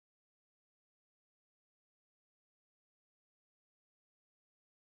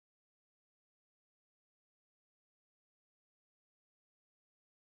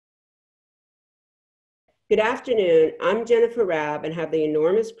Good afternoon. I'm Jennifer Rabb and have the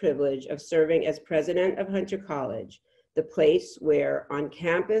enormous privilege of serving as president of Hunter College, the place where, on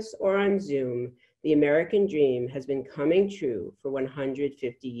campus or on Zoom, the American dream has been coming true for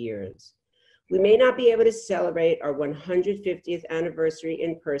 150 years. We may not be able to celebrate our 150th anniversary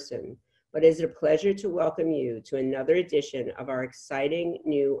in person, but it is a pleasure to welcome you to another edition of our exciting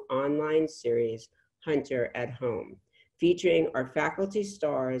new online series, Hunter at Home, featuring our faculty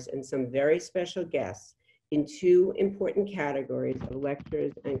stars and some very special guests in two important categories of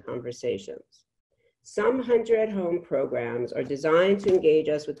lectures and conversations. Some Hunter at Home programs are designed to engage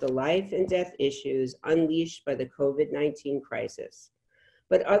us with the life and death issues unleashed by the COVID-19 crisis,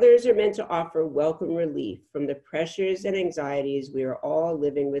 but others are meant to offer welcome relief from the pressures and anxieties we are all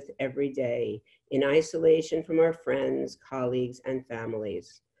living with every day in isolation from our friends, colleagues, and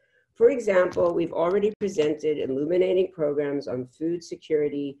families. For example, we've already presented illuminating programs on food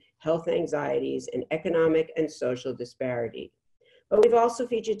security, health anxieties, and economic and social disparity. But we've also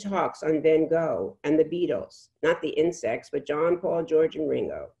featured talks on Van Gogh and the Beatles, not the insects, but John, Paul, George, and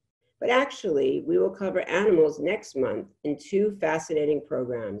Ringo. But actually, we will cover animals next month in two fascinating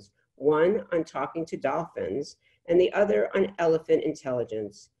programs, one on talking to dolphins and the other on elephant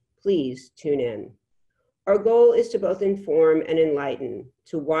intelligence. Please tune in. Our goal is to both inform and enlighten,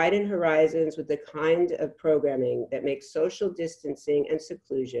 to widen horizons with the kind of programming that makes social distancing and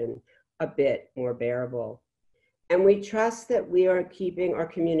seclusion a bit more bearable. And we trust that we are keeping our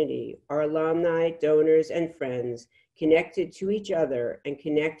community, our alumni, donors, and friends connected to each other and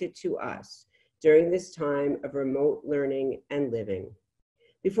connected to us during this time of remote learning and living.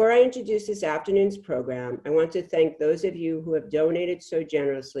 Before I introduce this afternoon's program, I want to thank those of you who have donated so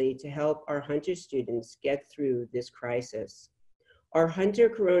generously to help our Hunter students get through this crisis. Our Hunter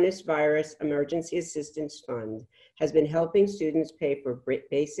Coronavirus Emergency Assistance Fund has been helping students pay for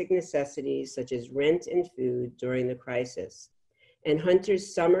basic necessities such as rent and food during the crisis. And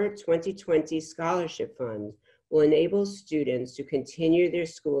Hunter's Summer 2020 Scholarship Fund will enable students to continue their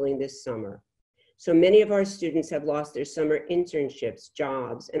schooling this summer. So many of our students have lost their summer internships,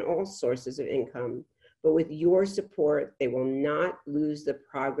 jobs, and all sources of income. But with your support, they will not lose the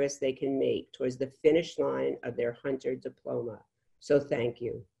progress they can make towards the finish line of their Hunter diploma. So thank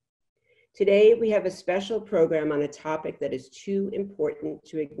you. Today, we have a special program on a topic that is too important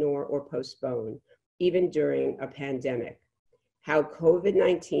to ignore or postpone, even during a pandemic: how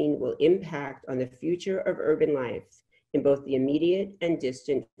COVID-19 will impact on the future of urban life in both the immediate and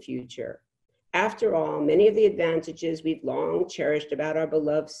distant future. After all, many of the advantages we've long cherished about our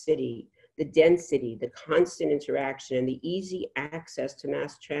beloved city, the density, the constant interaction, and the easy access to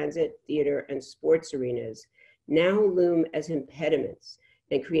mass transit, theater, and sports arenas, now loom as impediments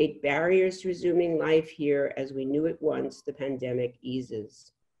and create barriers to resuming life here as we knew it once the pandemic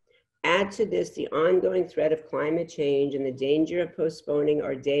eases. Add to this the ongoing threat of climate change and the danger of postponing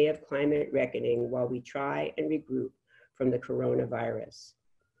our day of climate reckoning while we try and regroup from the coronavirus.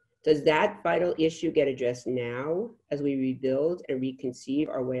 Does that vital issue get addressed now as we rebuild and reconceive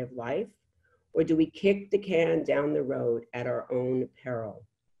our way of life? Or do we kick the can down the road at our own peril?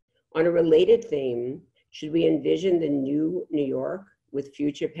 On a related theme, should we envision the new New York with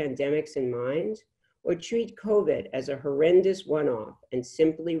future pandemics in mind? Or treat COVID as a horrendous one-off and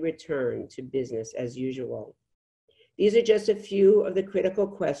simply return to business as usual? These are just a few of the critical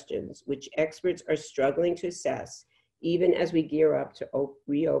questions which experts are struggling to assess even as we gear up to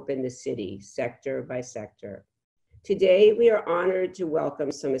reopen the city sector by sector. Today, we are honored to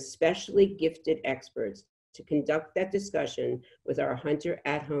welcome some especially gifted experts to conduct that discussion with our Hunter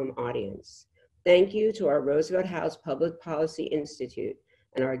at Home audience. Thank you to our Roosevelt House Public Policy Institute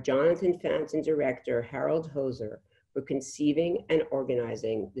and our Jonathan Fanton director, Harold Hoser, for conceiving and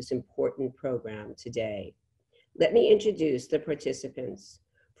organizing this important program today. Let me introduce the participants.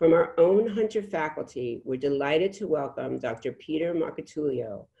 From our own Hunter faculty, we're delighted to welcome Dr. Peter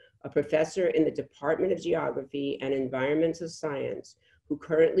Marcotullio, a professor in the Department of Geography and Environmental Science, who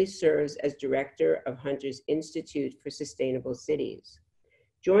currently serves as director of Hunter's Institute for Sustainable Cities.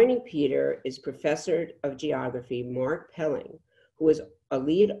 Joining Peter is Professor of Geography, Mark Pelling, who is a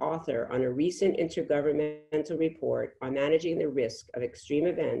lead author on a recent intergovernmental report on managing the risk of extreme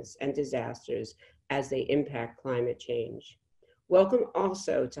events and disasters as they impact climate change. Welcome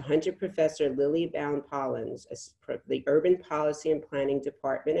also to Hunter Professor Baum Pollans, the Urban Policy and Planning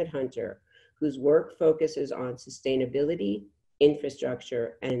Department at Hunter, whose work focuses on sustainability,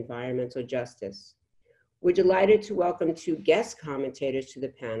 infrastructure, and environmental justice. We're delighted to welcome two guest commentators to the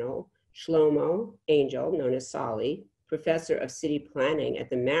panel, Shlomo Angel, known as Sally, Professor of City Planning at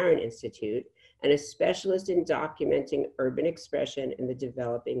the Marron Institute, and a specialist in documenting urban expression in the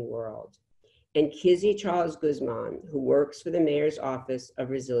developing world. and Kizzy Charles-Guzman, who works for the Mayor's Office of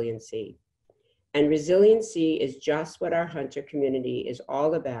Resiliency. And resiliency is just what our Hunter community is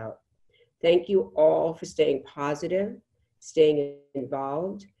all about. Thank you all for staying positive, staying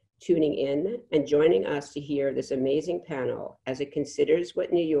involved, tuning in, and joining us to hear this amazing panel as it considers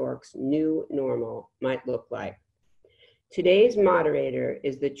what New York's new normal might look like. Today's moderator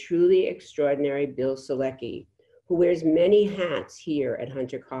is the truly extraordinary Bill Solecki, who wears many hats here at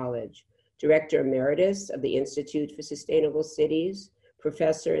Hunter College, Director Emeritus of the Institute for Sustainable Cities,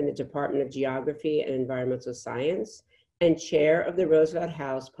 Professor in the Department of Geography and Environmental Science, and Chair of the Roosevelt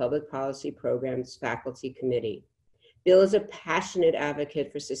House Public Policy Program's Faculty Committee. Bill is a passionate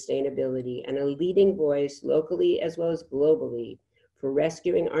advocate for sustainability and a leading voice locally as well as globally for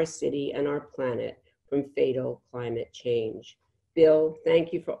rescuing our city and our planet from fatal climate change. Bill,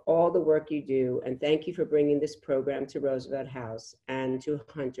 thank you for all the work you do, and thank you for bringing this program to Roosevelt House and to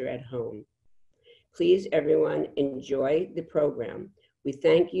Hunter at home. Please, everyone, enjoy the program. We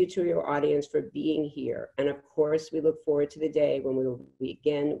thank you to your audience for being here. And of course, we look forward to the day when we will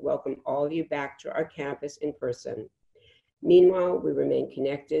again welcome all of you back to our campus in person. Meanwhile, we remain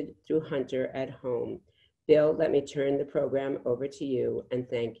connected through Hunter at home. Bill, let me turn the program over to you, and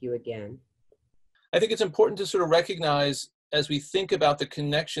thank you again. I think it's important to sort of recognize, as we think about the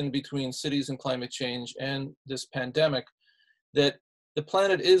connection between cities and climate change and this pandemic, that the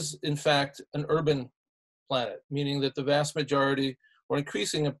planet is, in fact, an urban planet, meaning that the vast majority, or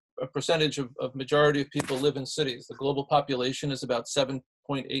increasing a percentage of majority of people live in cities. The global population is about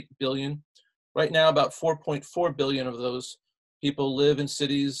 7.8 billion. Right now, about 4.4 billion of those people live in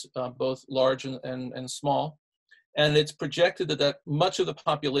cities, both large and small. And it's projected that much of the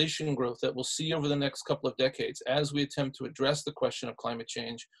population growth that we'll see over the next couple of decades, as we attempt to address the question of climate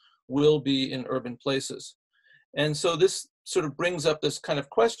change, will be in urban places. And so this sort of brings up this kind of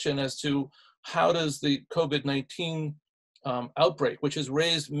question as to how does the COVID-19 outbreak, which has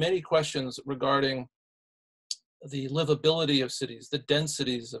raised many questions regarding the livability of cities, the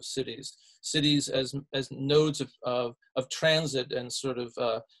densities of cities, cities as nodes of transit and sort of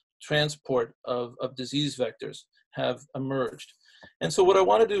transport of disease vectors have emerged. And so what I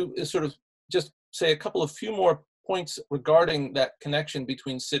want to do is sort of just say a few more points regarding that connection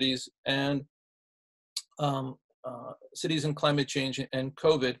between cities and climate change and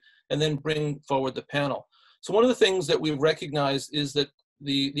COVID, and then bring forward the panel. So one of the things that we've recognized is that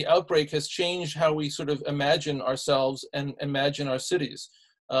the outbreak has changed how we sort of imagine ourselves and imagine our cities.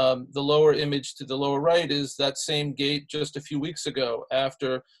 The lower image to the lower right is that same gate just a few weeks ago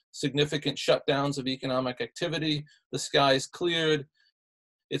after significant shutdowns of economic activity. The skies cleared.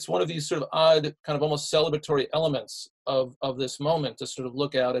 It's one of these sort of odd, kind of almost celebratory elements of this moment to sort of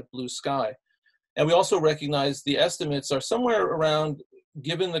look out at blue sky. And we also recognize the estimates are somewhere around,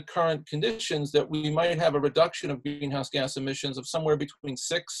 given the current conditions, that we might have a reduction of greenhouse gas emissions of somewhere between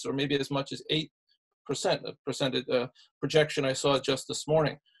 6 or maybe as much as 8%, a projection I saw just this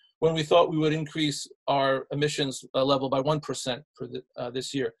morning, when we thought we would increase our emissions level by 1% for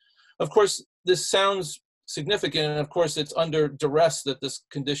this year. Of course, this sounds significant, and of course it's under duress that this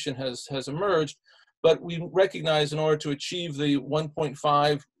condition has emerged, but we recognize in order to achieve the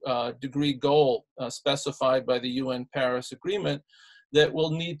 1.5 degree goal specified by the UN Paris Agreement, that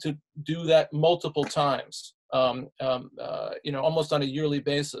we'll need to do that multiple times, almost on a yearly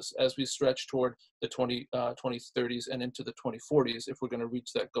basis as we stretch toward the 2030s and into the 2040s if we're going to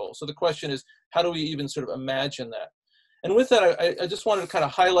reach that goal. So the question is, how do we even sort of imagine that? And with that, I just wanted to kind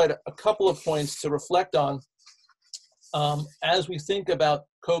of highlight a couple of points to reflect on as we think about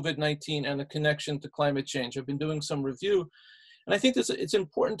COVID-19 and the connection to climate change. I've been doing some review, and I think it's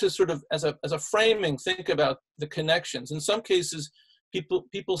important to sort of, as a framing, think about the connections. In some cases,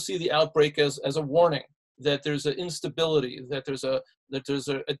 people see the outbreak as a warning that there's an instability, that there's a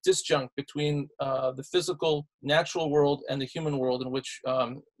disjunct between the physical, natural world and the human world in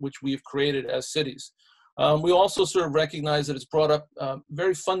which we've created as cities. We also sort of recognize that it's brought up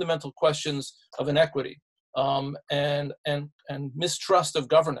very fundamental questions of inequity and mistrust of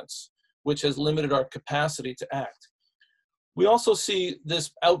governance, which has limited our capacity to act. We also see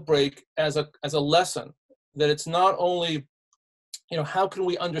this outbreak as a lesson that it's not only, how can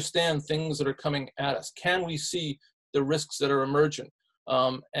we understand things that are coming at us? Can we see the risks that are emergent?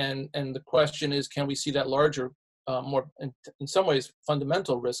 And the question is, can we see that larger, more, in some ways,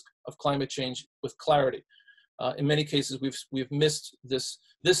 fundamental risk of climate change with clarity? In many cases, we've missed this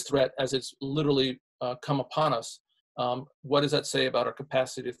threat as it's literally come upon us. What does that say about our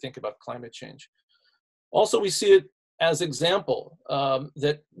capacity to think about climate change? Also, we see it as example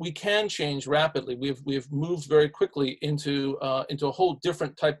that we can change rapidly. We've moved very quickly into a whole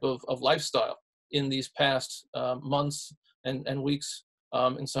different type of lifestyle. in these past months and weeks,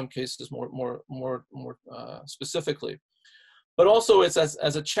 in some cases more specifically. But also it's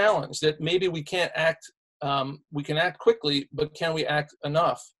as a challenge that maybe we can't act, we can act quickly, but can we act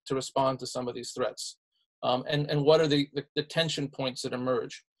enough to respond to some of these threats? And what are the tension points that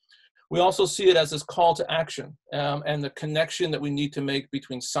emerge? We also see it as this call to action and the connection that we need to make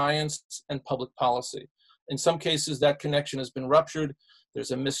between science and public policy. In some cases, that connection has been ruptured.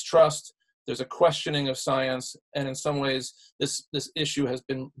 There's a mistrust. There's a questioning of science. And in some ways, this issue has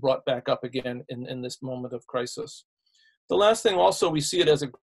been brought back up again in this moment of crisis. The last thing also, we see it as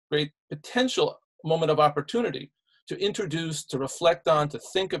a great potential moment of opportunity to introduce, to reflect on, to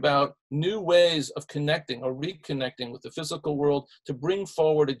think about new ways of connecting or reconnecting with the physical world, to bring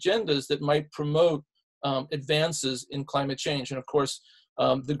forward agendas that might promote advances in climate change. And of course,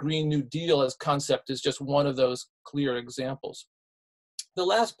 the Green New Deal as concept is just one of those clear examples. The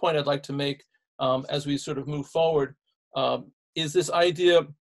last point I'd like to make as we sort of move forward is this idea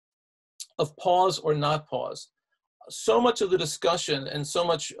of pause or not pause. So much of the discussion and so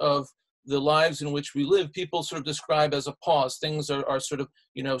much of the lives in which we live, people sort of describe as a pause. Things are sort of,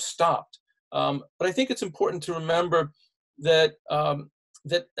 stopped. But I think it's important to remember that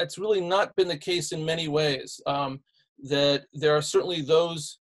that's really not been the case in many ways. That there are certainly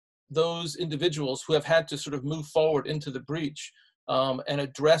those individuals who have had to sort of move forward into the breach and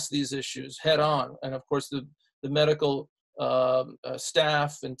address these issues head on. And of course, the medical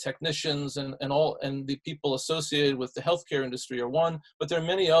staff and technicians and the people associated with the healthcare industry are one, but there are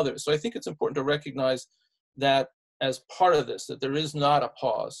many others. So I think it's important to recognize that as part of this, that there is not a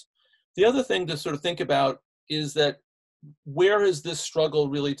pause. The other thing to sort of think about is that where has this struggle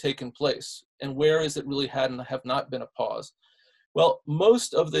really taken place, and where is it really have not been a pause? Well,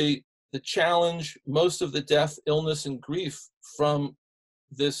 most of the challenge, most of the death, illness, and grief from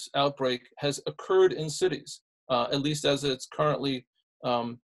this outbreak has occurred in cities. At least as it's currently,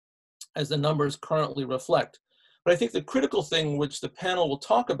 as the numbers currently reflect. But I think the critical thing which the panel will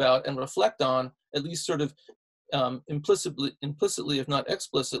talk about and reflect on, at least sort of implicitly, if not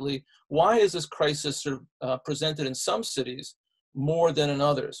explicitly, why is this crisis sort of presented in some cities more than in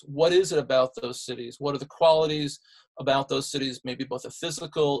others? What is it about those cities? What are the qualities about those cities, maybe both a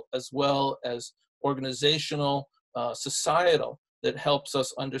physical as well as organizational, societal, that helps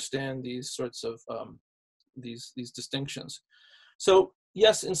us understand these sorts of these distinctions. So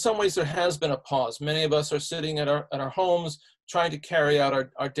yes, in some ways there has been a pause. Many of us are sitting at our homes, trying to carry out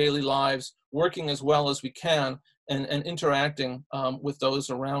our daily lives, working as well as we can, and interacting with those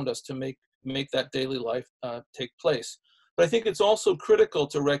around us to make that daily life take place. But I think it's also critical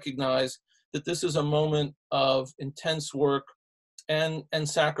to recognize that this is a moment of intense work and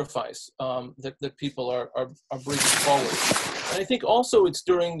sacrifice that people are bringing forward. And I think also it's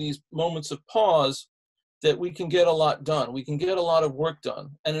during these moments of pause that we can get a lot done. We can get a lot of work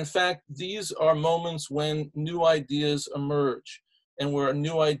done. And in fact, these are moments when new ideas emerge and where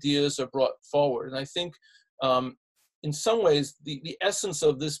new ideas are brought forward. And I think in some ways, the essence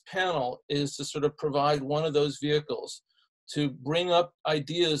of this panel is to sort of provide one of those vehicles to bring up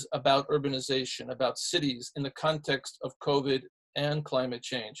ideas about urbanization, about cities in the context of COVID and climate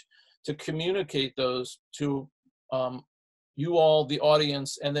change, to communicate those to you all, the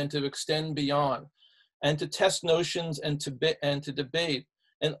audience, and then to extend beyond, and to test notions and to debate.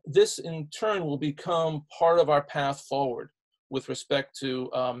 And this in turn will become part of our path forward with respect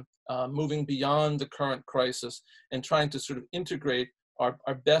to moving beyond the current crisis and trying to sort of integrate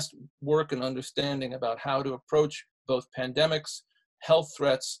our best work and understanding about how to approach both pandemics, health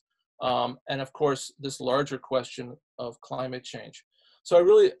threats, and of course, this larger question of climate change. So I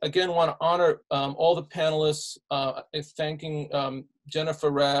really, again, want to honor all the panelists, thanking Jennifer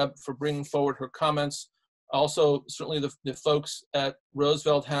Raab for bringing forward her comments. Also, certainly the folks at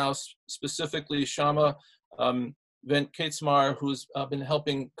Roosevelt House, specifically Shlomo Vent-Katzmar, who's been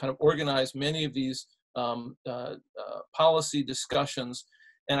helping kind of organize many of these policy discussions.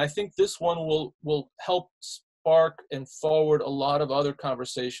 And I think this one will help spark and forward a lot of other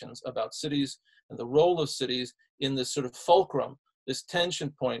conversations about cities and the role of cities in this sort of fulcrum, this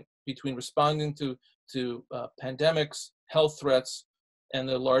tension point between responding to pandemics, health threats, and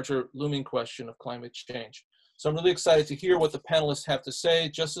the larger looming question of climate change. So I'm really excited to hear what the panelists have to say.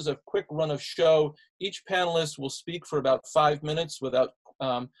 Just as a quick run of show, each panelist will speak for about 5 minutes without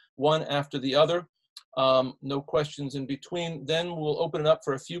one after the other. No questions in between. Then we'll open it up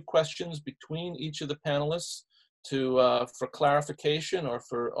for a few questions between each of the panelists for clarification or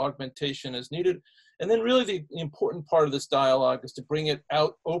for augmentation as needed. And then really the important part of this dialogue is to bring it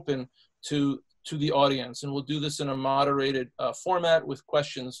out open to the audience. And we'll do this in a moderated format with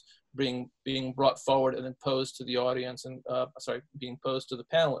questions being brought forward and then posed to the audience and, being posed to the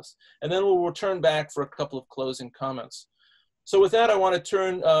panelists. And then we'll return back for a couple of closing comments. So with that, I want to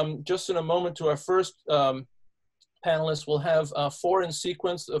turn just in a moment to our first panelists. We'll have 4 in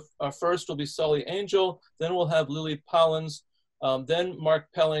sequence. Our first will be Sully Angel, then we'll have Lily Pollans, then Mark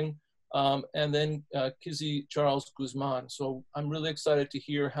Pelling, and then Kizzy Charles-Guzman. So I'm really excited to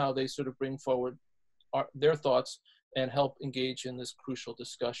hear how they sort of bring forward their thoughts and help engage in this crucial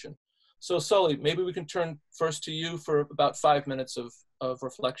discussion. So Sully, maybe we can turn first to you for about 5 minutes of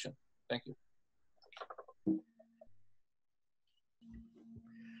reflection. Thank you.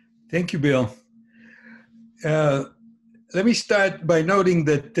 Thank you, Bill. Let me start by noting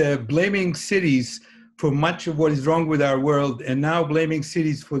that blaming cities for much of what is wrong with our world and now blaming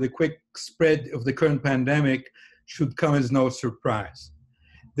cities for the quick spread of the current pandemic should come as no surprise.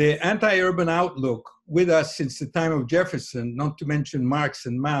 The anti-urban outlook with us since the time of Jefferson, not to mention Marx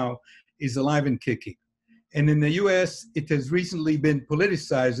and Mao, is alive and kicking. And in the US, it has recently been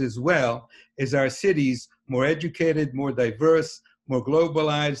politicized as well as our cities, more educated, more diverse, more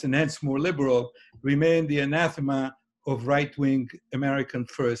globalized, and hence more liberal, remain the anathema of right-wing American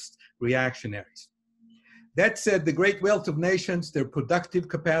first reactionaries. That said, the great wealth of nations, their productive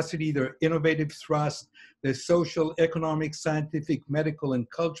capacity, their innovative thrust, their social, economic, scientific, medical, and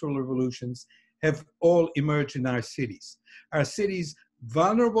cultural revolutions have all emerged in our cities. Our cities,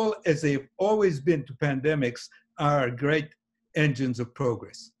 vulnerable as they've always been to pandemics, are great engines of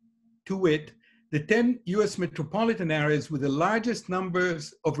progress. To wit, the 10 US metropolitan areas with the largest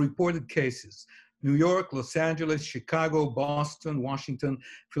numbers of reported cases, New York, Los Angeles, Chicago, Boston, Washington,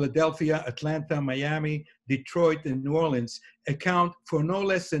 Philadelphia, Atlanta, Miami, Detroit, and New Orleans, account for no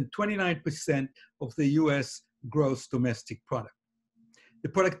less than 29% of the US gross domestic product. The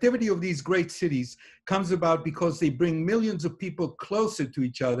productivity of these great cities comes about because they bring millions of people closer to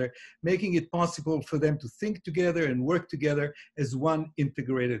each other, making it possible for them to think together and work together as one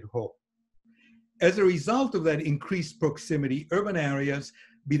integrated whole. As a result of that increased proximity, urban areas,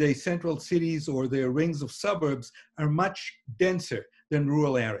 be they central cities or their rings of suburbs, are much denser than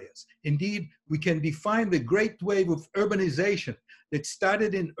rural areas. Indeed, we can define the great wave of urbanization that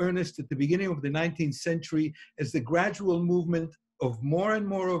started in earnest at the beginning of the 19th century as the gradual movement of more and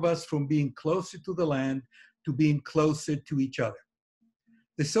more of us from being closer to the land to being closer to each other.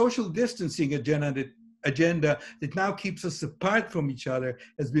 The social distancing agenda that now keeps us apart from each other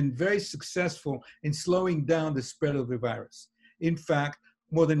has been very successful in slowing down the spread of the virus. In fact,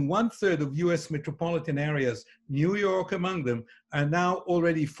 more than 1/3 of US metropolitan areas, New York among them, are now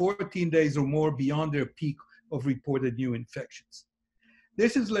already 14 days or more beyond their peak of reported new infections.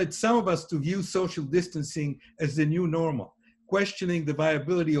 This has led some of us to view social distancing as the new normal, questioning the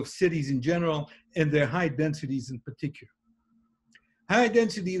viability of cities in general and their high densities in particular. High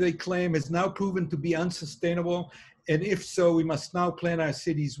density, they claim, has now proven to be unsustainable, and if so, we must now plan our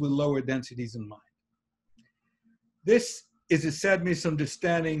cities with lower densities in mind. This is a sad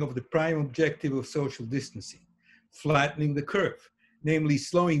misunderstanding of the prime objective of social distancing, flattening the curve, namely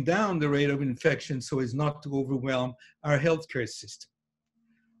slowing down the rate of infection so as not to overwhelm our healthcare system.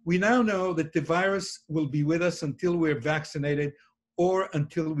 We now know that the virus will be with us until we're vaccinated or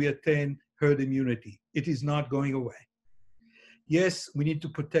until we attain herd immunity. It is not going away. Yes, we need to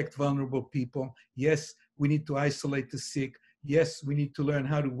protect vulnerable people. Yes, we need to isolate the sick. Yes, we need to learn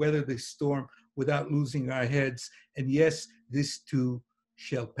how to weather this storm without losing our heads. And yes, this too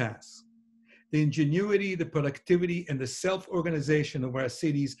shall pass. The ingenuity, the productivity, and the self-organization of our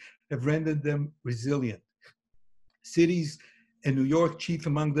cities have rendered them resilient. Cities, and New York chief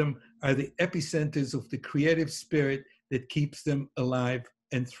among them, are the epicenters of the creative spirit that keeps them alive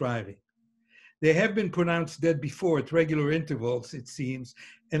and thriving. They have been pronounced dead before at regular intervals, it seems,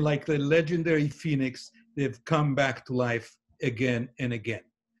 and like the legendary phoenix, they've come back to life again and again.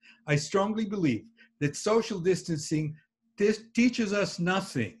 I strongly believe that social distancing teaches us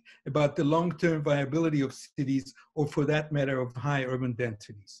nothing about the long-term viability of cities, or for that matter, of high urban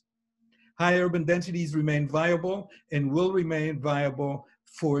densities. High urban densities remain viable and will remain viable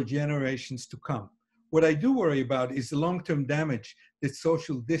for generations to come. What I do worry about is the long-term damage that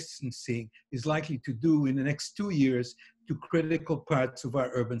social distancing is likely to do in the next 2 years to critical parts of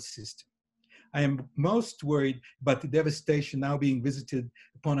our urban system. I am most worried about the devastation now being visited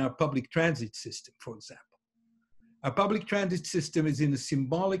upon our public transit system, for example. Our public transit system is in a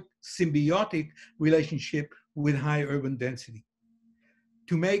symbiotic relationship with high urban density.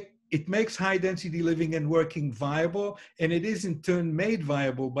 It makes high density living and working viable, and it is in turn made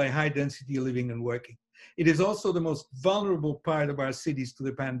viable by high density living and working. It is also the most vulnerable part of our cities to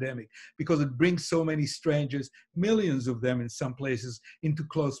the pandemic because it brings so many strangers, millions of them in some places, into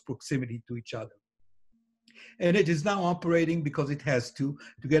close proximity to each other. And it is now operating because it has to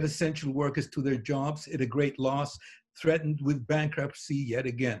get essential workers to their jobs at a great loss, threatened with bankruptcy yet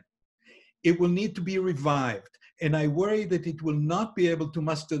again. It will need to be revived, and I worry that it will not be able to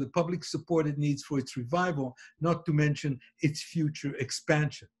muster the public support it needs for its revival, not to mention its future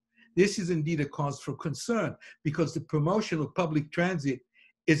expansion. This is indeed a cause for concern because the promotion of public transit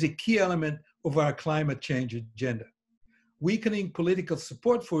is a key element of our climate change agenda. Weakening political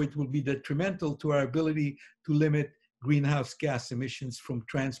support for it will be detrimental to our ability to limit greenhouse gas emissions from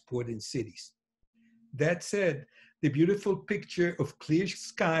transport in cities. That said, the beautiful picture of clear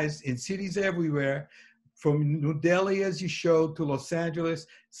skies in cities everywhere, from New Delhi, as you showed, to Los Angeles,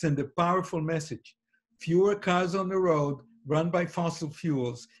 send a powerful message. Fewer cars on the road run by fossil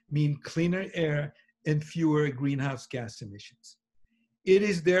fuels mean cleaner air and fewer greenhouse gas emissions. It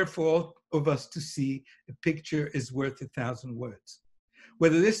is therefore of us to see a picture is worth 1,000 words.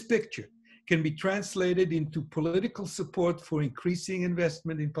 Whether this picture can be translated into political support for increasing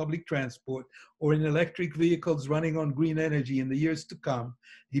investment in public transport or in electric vehicles running on green energy in the years to come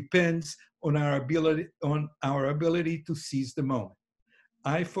depends on our ability to seize the moment.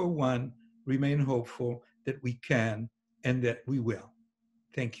 I, for one, remain hopeful that we can and that we will.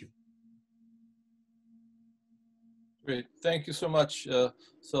 Thank you. Great. Thank you so much,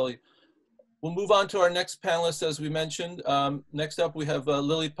 Sully. We'll move on to our next panelist, as we mentioned. Next up, we have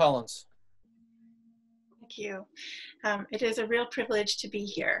Lily Pollans. Thank you. It is a real privilege to be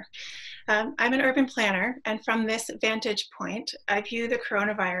here. I'm an urban planner, and from this vantage point, I view the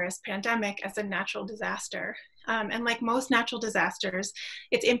coronavirus pandemic as a natural disaster. And like most natural disasters,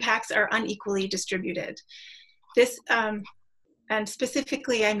 its impacts are unequally distributed. This, and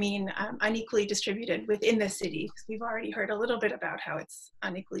specifically, I mean unequally distributed within the city, because we've already heard a little bit about how it's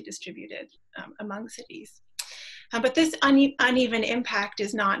unequally distributed among cities. But this uneven impact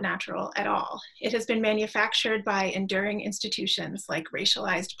is not natural at all. It has been manufactured by enduring institutions like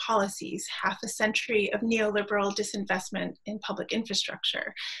racialized policies, half a century of neoliberal disinvestment in public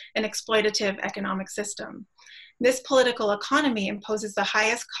infrastructure, an exploitative economic system. This political economy imposes the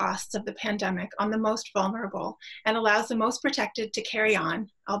highest costs of the pandemic on the most vulnerable and allows the most protected to carry on,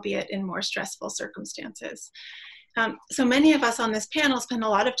 albeit in more stressful circumstances. So many of us on this panel spend a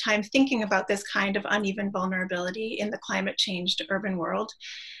lot of time thinking about this kind of uneven vulnerability in the climate-changed urban world.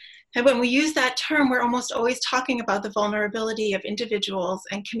 And when we use that term, we're almost always talking about the vulnerability of individuals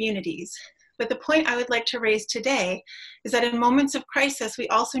and communities. But the point I would like to raise today is that in moments of crisis, we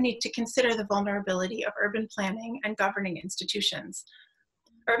also need to consider the vulnerability of urban planning and governing institutions.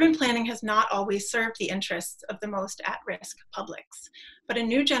 Urban planning has not always served the interests of the most at-risk publics, but a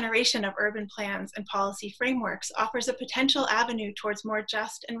new generation of urban plans and policy frameworks offers a potential avenue towards more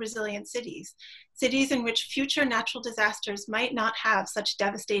just and resilient cities, cities in which future natural disasters might not have such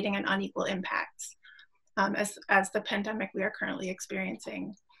devastating and unequal impacts as the pandemic we are currently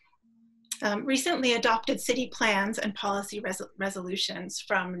experiencing. Recently adopted city plans and policy resolutions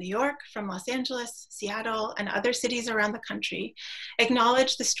from New York, from Los Angeles, Seattle, and other cities around the country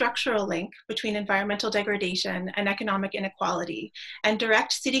acknowledge the structural link between environmental degradation and economic inequality and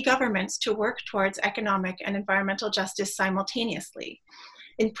direct city governments to work towards economic and environmental justice simultaneously.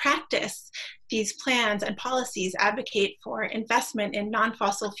 In practice, these plans and policies advocate for investment in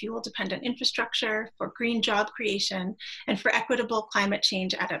non-fossil fuel dependent infrastructure, for green job creation, and for equitable climate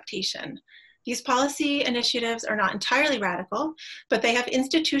change adaptation. These policy initiatives are not entirely radical, but they have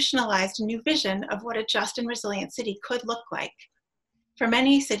institutionalized a new vision of what a just and resilient city could look like. For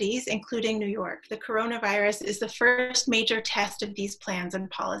many cities, including New York, the coronavirus is the first major test of these plans and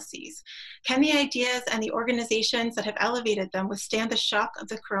policies. Can the ideas and the organizations that have elevated them withstand the shock of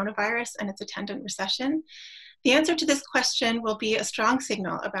the coronavirus and its attendant recession? The answer to this question will be a strong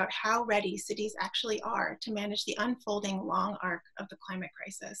signal about how ready cities actually are to manage the unfolding long arc of the climate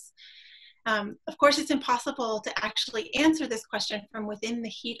crisis. Of course, it's impossible to actually answer this question from within the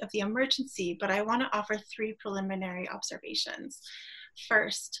heat of the emergency, but I want to offer 3 preliminary observations.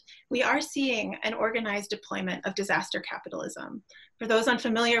 First, we are seeing an organized deployment of disaster capitalism. For those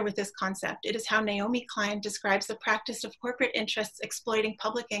unfamiliar with this concept, it is how Naomi Klein describes the practice of corporate interests exploiting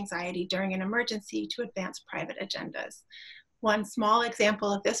public anxiety during an emergency to advance private agendas. One small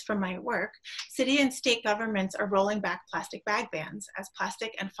example of this from my work, city and state governments are rolling back plastic bag bans as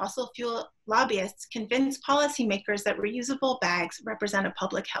plastic and fossil fuel lobbyists convince policymakers that reusable bags represent a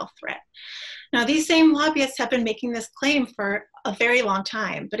public health threat. Now, these same lobbyists have been making this claim for a very long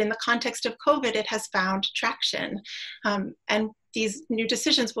time, but in the context of COVID, it has found traction. And These new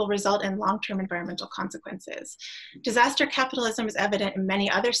decisions will result in long-term environmental consequences. Disaster capitalism is evident in many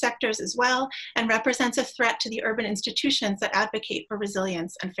other sectors as well and represents a threat to the urban institutions that advocate for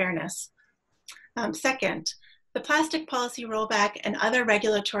resilience and fairness. Second, the plastic policy rollback and other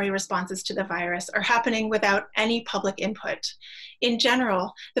regulatory responses to the virus are happening without any public input. In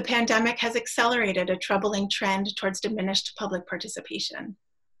general, the pandemic has accelerated a troubling trend towards diminished public participation.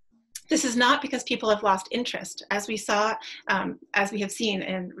 This is not because people have lost interest, as we have seen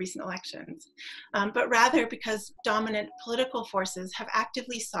in recent elections, but rather because dominant political forces have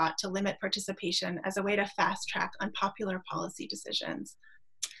actively sought to limit participation as a way to fast track unpopular policy decisions.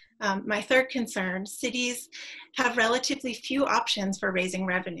 My third concern, cities have relatively few options for raising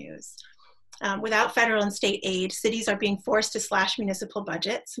revenues. Without federal and state aid, cities are being forced to slash municipal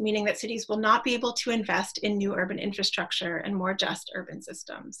budgets, meaning that cities will not be able to invest in new urban infrastructure and more just urban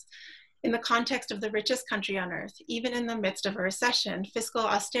systems. In the context of the richest country on earth, even in the midst of a recession, fiscal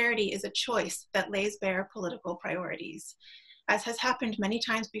austerity is a choice that lays bare political priorities. As has happened many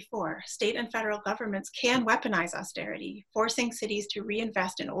times before, state and federal governments can weaponize austerity, forcing cities to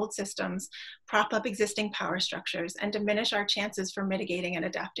reinvest in old systems, prop up existing power structures, and diminish our chances for mitigating and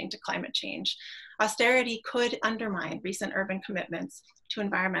adapting to climate change. Austerity could undermine recent urban commitments to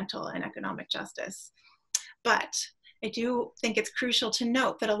environmental and economic justice. But I do think it's crucial to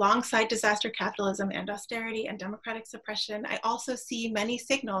note that alongside disaster capitalism and austerity and democratic suppression, I also see many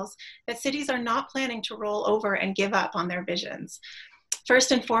signals that cities are not planning to roll over and give up on their visions.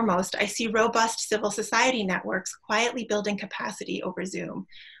 First and foremost, I see robust civil society networks quietly building capacity over Zoom.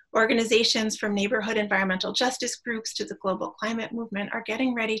 Organizations from neighborhood environmental justice groups to the global climate movement are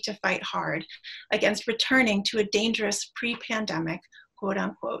getting ready to fight hard against returning to a dangerous pre-pandemic, quote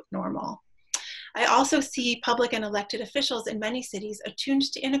unquote, normal. I also see public and elected officials in many cities attuned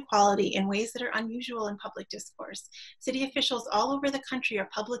to inequality in ways that are unusual in public discourse. City officials all over the country are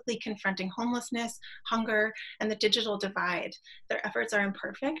publicly confronting homelessness, hunger, and the digital divide. Their efforts are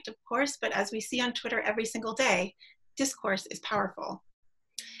imperfect, of course, but as we see on Twitter every single day, discourse is powerful.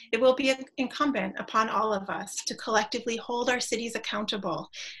 It will be incumbent upon all of us to collectively hold our cities accountable.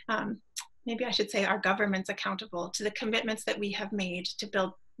 Maybe I should say our governments accountable to the commitments that we have made to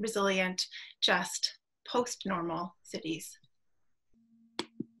build resilient, just, post-normal cities.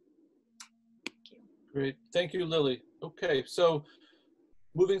 Great, thank you, Lily. Okay, so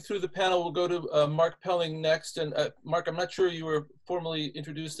moving through the panel, we'll go to Mark Pelling next. And Mark, I'm not sure you were formally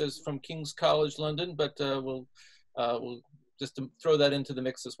introduced as from King's College London, but we'll just throw that into the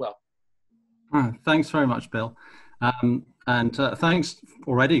mix as well. Thanks very much, Bill. And thanks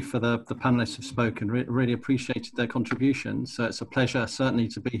already for the panelists who've spoken. Really appreciated their contributions. So it's a pleasure certainly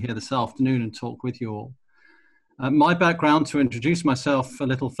to be here this afternoon and talk with you all. My background, to introduce myself a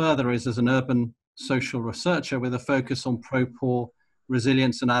little further, is as an urban social researcher with a focus on pro-poor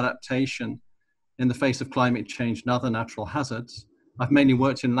resilience and adaptation in the face of climate change and other natural hazards. I've mainly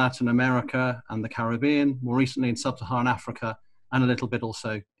worked in Latin America and the Caribbean, more recently in sub-Saharan Africa, and a little bit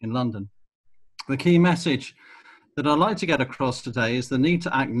also in London. The key message that I'd like to get across today is the need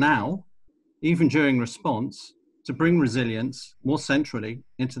to act now, even during response, to bring resilience more centrally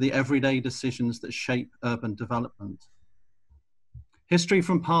into the everyday decisions that shape urban development. History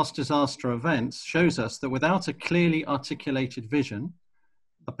from past disaster events shows us that without a clearly articulated vision,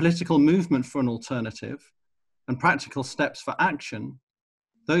 a political movement for an alternative, and practical steps for action,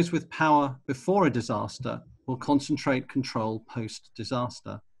 those with power before a disaster will concentrate control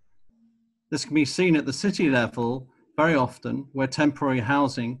post-disaster. This can be seen at the city level very often, where temporary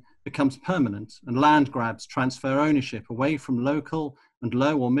housing becomes permanent and land grabs transfer ownership away from local and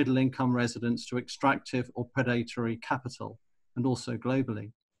low or middle income residents to extractive or predatory capital, and also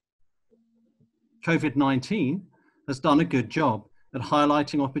globally. COVID-19 has done a good job at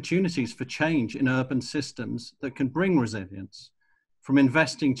highlighting opportunities for change in urban systems that can bring resilience, from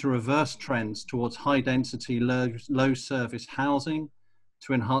investing to reverse trends towards high density, low service housing,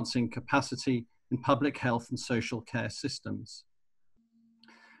 to enhancing capacity in public health and social care systems.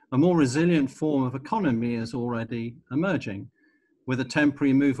 A more resilient form of economy is already emerging, with a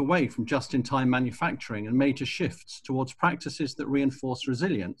temporary move away from just-in-time manufacturing and major shifts towards practices that reinforce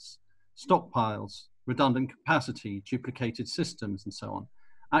resilience, stockpiles, redundant capacity, duplicated systems, and so on.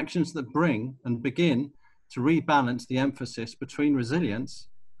 Actions that bring and begin to rebalance the emphasis between resilience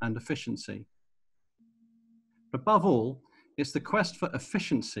and efficiency. But above all, it's the quest for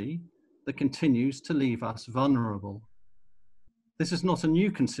efficiency that continues to leave us vulnerable. This is not a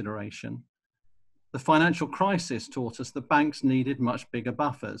new consideration. The financial crisis taught us that banks needed much bigger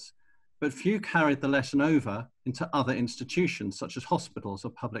buffers, but few carried the lesson over into other institutions such as hospitals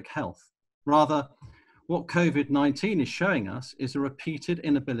or public health. Rather, What COVID-19 is showing us is a repeated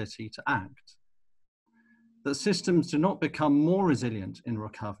inability to act. That systems do not become more resilient in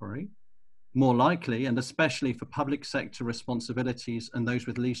recovery, more likely, and especially for public sector responsibilities and those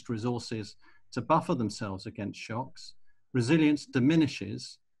with least resources to buffer themselves against shocks, resilience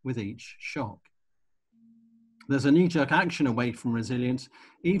diminishes with each shock. There's a knee-jerk action away from resilience,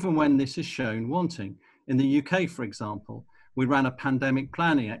 even when this is shown wanting. In the UK, for example, we ran a pandemic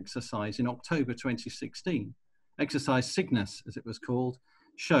planning exercise in October 2016. Exercise Cygnus, as it was called,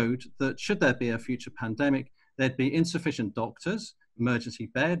 showed that should there be a future pandemic, there'd be insufficient doctors, emergency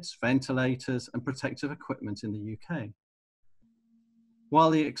beds, ventilators, and protective equipment in the UK.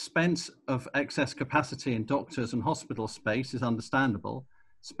 While the expense of excess capacity in doctors and hospital space is understandable,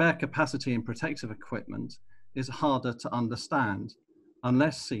 spare capacity in protective equipment is harder to understand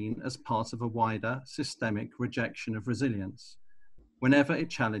unless seen as part of a wider systemic rejection of resilience, whenever it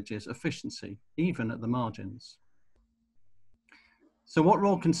challenges efficiency, even at the margins. So what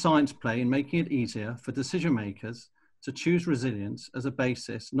role can science play in making it easier for decision makers to choose resilience as a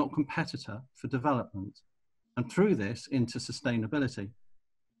basis, not competitor, for development, and through this into sustainability?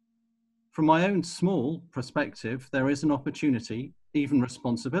 From my own small perspective, there is an opportunity, even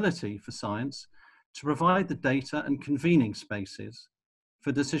responsibility for science, to provide the data and convening spaces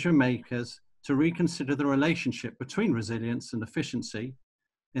for decision makers to reconsider the relationship between resilience and efficiency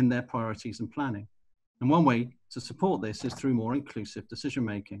in their priorities and planning. And one way to support this is through more inclusive decision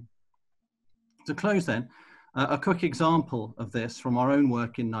making. To close then, a quick example of this from our own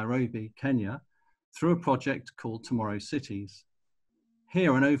work in Nairobi, Kenya, through a project called Tomorrow's Cities.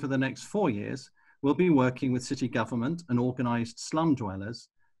 Here and over the next 4 years, we'll be working with city government and organised slum dwellers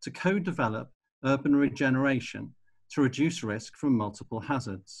to co-develop urban regeneration to reduce risk from multiple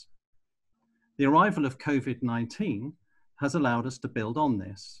hazards. The arrival of COVID-19 has allowed us to build on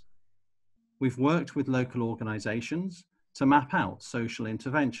this. We've worked with local organisations to map out social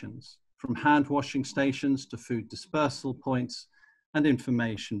interventions, from hand washing stations to food dispersal points and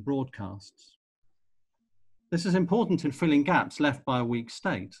information broadcasts. This is important in filling gaps left by a weak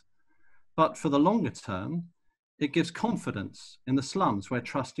state, but for the longer term, it gives confidence in the slums where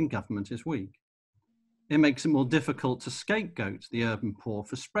trust in government is weak. It makes it more difficult to scapegoat the urban poor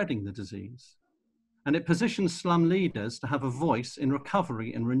for spreading the disease. And it positions slum leaders to have a voice in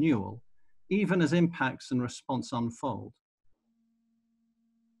recovery and renewal, even as impacts and response unfold.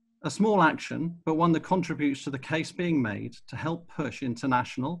 A small action, but one that contributes to the case being made to help push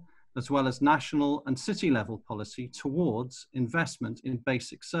international as well as national and city level policy towards investment in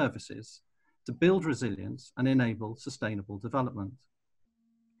basic services to build resilience and enable sustainable development.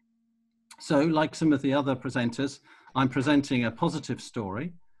 So, like some of the other presenters, I'm presenting a positive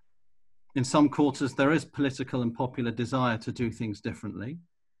story. In some quarters, there is political and popular desire to do things differently.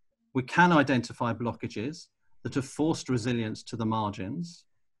 We can identify blockages that have forced resilience to the margins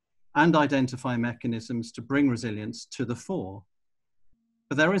and identify mechanisms to bring resilience to the fore.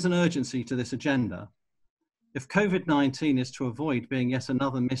 But there is an urgency to this agenda. If COVID-19 is to avoid being yet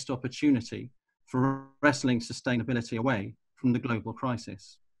another missed opportunity for wresting sustainability away from the global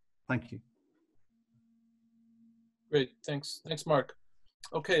crisis. Thank you. Great, thanks, Mark.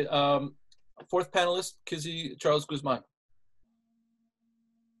 Okay, fourth panelist, Kizzy, Charles-Guzman.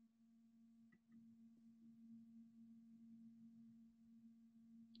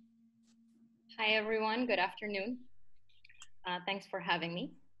 Hi, everyone. Good afternoon. Thanks for having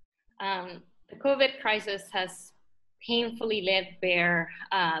me. The COVID crisis has painfully laid bare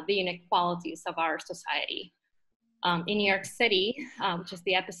the inequalities of our society. In New York City, which is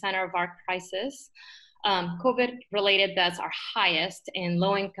the epicenter of our crisis, COVID-related deaths are highest in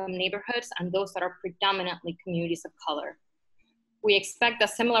low-income neighborhoods and those that are predominantly communities of color. We expect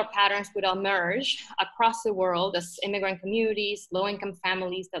that similar patterns would emerge across the world as immigrant communities, low-income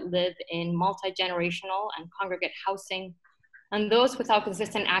families that live in multi-generational and congregate housing, and those without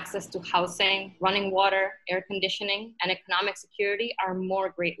consistent access to housing, running water, air conditioning, and economic security are more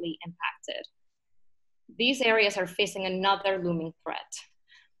greatly impacted. These areas are facing another looming threat.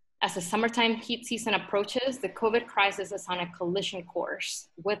 As the summertime heat season approaches, the COVID crisis is on a collision course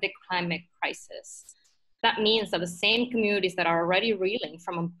with the climate crisis. That means that the same communities that are already reeling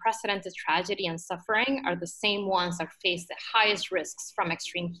from unprecedented tragedy and suffering are the same ones that face the highest risks from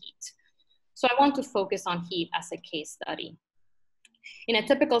extreme heat. So I want to focus on heat as a case study. In a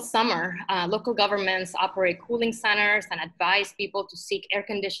typical summer, local governments operate cooling centers and advise people to seek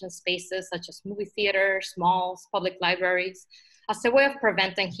air-conditioned spaces such as movie theaters, malls, public libraries, as a way of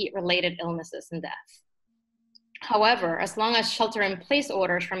preventing heat-related illnesses and death. However, as long as shelter-in-place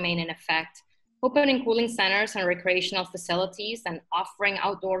orders remain in effect, Opening cooling centers and recreational facilities and offering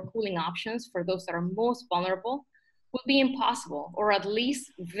outdoor cooling options for those that are most vulnerable will be impossible, or at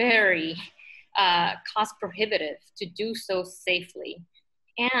least very cost prohibitive to do so safely.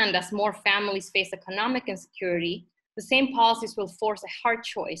 And as more families face economic insecurity, the same policies will force a hard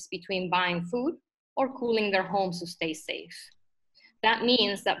choice between buying food or cooling their homes to stay safe. That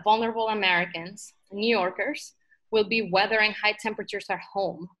means that vulnerable Americans, New Yorkers, will be weathering high temperatures at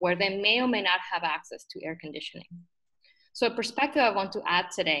home where they may or may not have access to air conditioning. So a perspective I want to add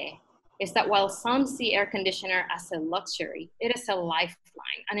today is that while some see air conditioner as a luxury, it is a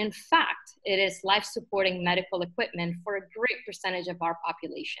lifeline. And in fact, it is life-supporting medical equipment for a great percentage of our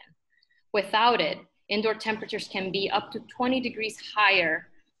population. Without it, indoor temperatures can be up to 20 degrees higher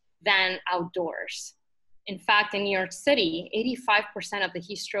than outdoors. In fact, in New York City, 85% of the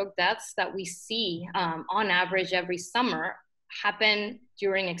heat stroke deaths that we see on average every summer happen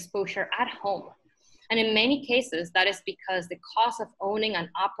during exposure at home. And in many cases, that is because the cost of owning and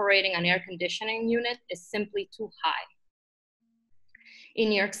operating an air conditioning unit is simply too high. In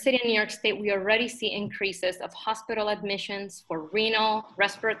New York City and New York State, we already see increases of hospital admissions for renal,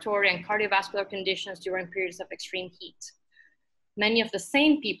 respiratory, and cardiovascular conditions during periods of extreme heat. Many of the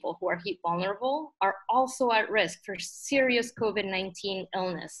same people who are heat vulnerable are also at risk for serious COVID-19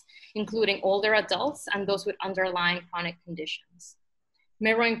 illness, including older adults and those with underlying chronic conditions.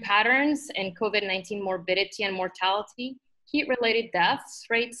 Mirroring patterns in COVID-19 morbidity and mortality, heat-related deaths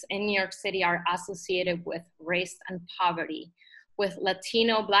rates in New York City are associated with race and poverty, with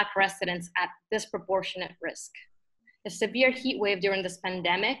Latino Black residents at disproportionate risk. A severe heat wave during this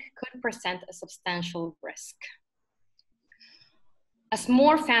pandemic could present a substantial risk. As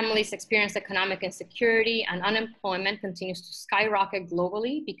more families experience economic insecurity and unemployment continues to skyrocket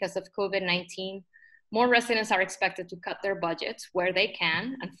globally because of COVID-19, more residents are expected to cut their budgets where they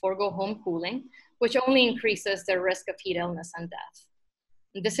can and forego home cooling, which only increases their risk of heat illness and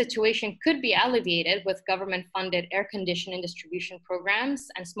death. This situation could be alleviated with government-funded air conditioning distribution programs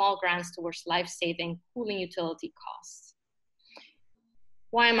and small grants towards life-saving cooling utility costs.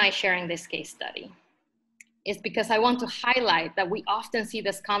 Why am I sharing this case study? It's because I want to highlight that we often see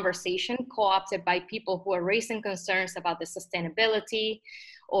this conversation co-opted by people who are raising concerns about the sustainability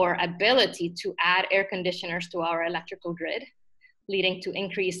or ability to add air conditioners to our electrical grid, leading to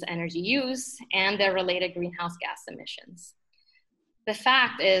increased energy use and their related greenhouse gas emissions. The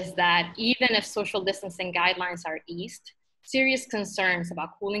fact is that even if social distancing guidelines are eased, serious concerns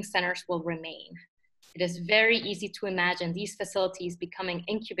about cooling centers will remain. It is very easy to imagine these facilities becoming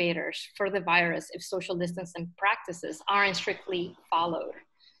incubators for the virus if social distancing practices aren't strictly followed.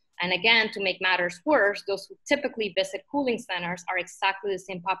 And again, to make matters worse, those who typically visit cooling centers are exactly the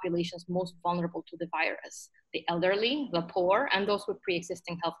same populations most vulnerable to the virus: the elderly, the poor, and those with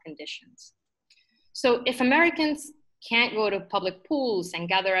pre-existing health conditions. So if Americans can't go to public pools and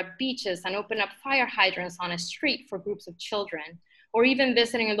gather at beaches and open up fire hydrants on a street for groups of children, or even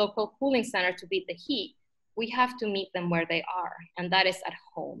visiting a local cooling center to beat the heat, we have to meet them where they are, and that is at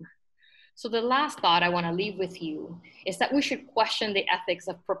home. So the last thought I want to leave with you is that we should question the ethics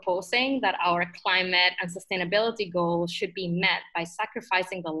of proposing that our climate and sustainability goals should be met by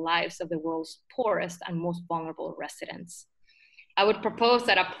sacrificing the lives of the world's poorest and most vulnerable residents. I would propose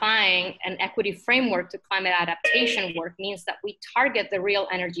that applying an equity framework to climate adaptation work means that we target the real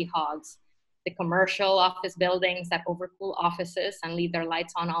energy hogs, the commercial office buildings that overcool offices and leave their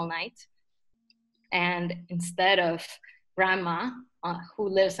lights on all night. And instead of grandma who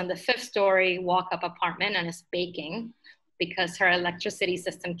lives in the 5th story walk-up apartment and is baking because her electricity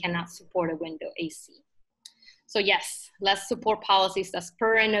system cannot support a window AC. So yes, let's support policies that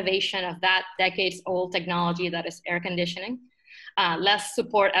spur innovation of that decades-old technology that is air conditioning. Let's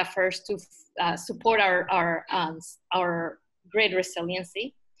support efforts to support our grid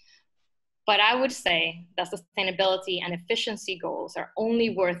resiliency. But I would say that sustainability and efficiency goals are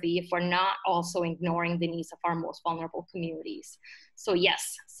only worthy if we're not also ignoring the needs of our most vulnerable communities. So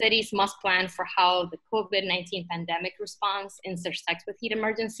yes, cities must plan for how the COVID-19 pandemic response intersects with heat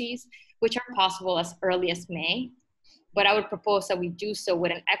emergencies, which are possible as early as May. But I would propose that we do so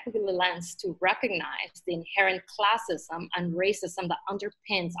with an equity lens to recognize the inherent classism and racism that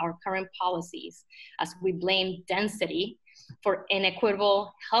underpins our current policies as we blame density for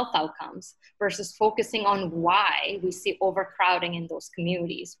inequitable health outcomes versus focusing on why we see overcrowding in those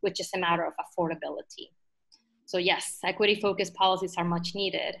communities, which is a matter of affordability. So yes, equity-focused policies are much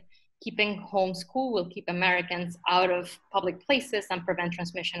needed. Keeping homes cool will keep Americans out of public places and prevent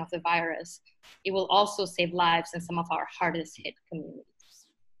transmission of the virus. It will also save lives in some of our hardest hit communities.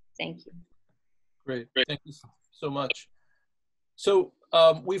 Thank you. Great, thank you so much. So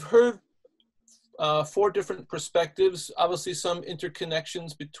we've heard 4 different perspectives, obviously some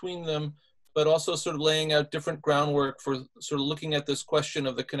interconnections between them, but also sort of laying out different groundwork for sort of looking at this question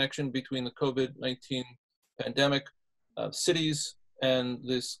of the connection between the COVID-19 pandemic, cities, and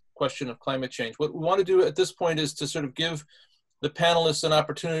this question of climate change. What we want to do at this point is to sort of give the panelists an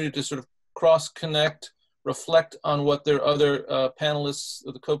opportunity to sort of cross-connect, reflect on what their other panelists,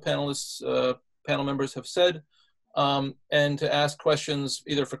 or the co-panelists, panel members have said, and to ask questions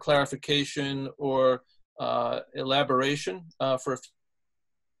either for clarification or elaboration for a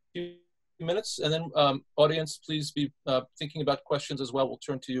few minutes. And then audience, please be thinking about questions as well. We'll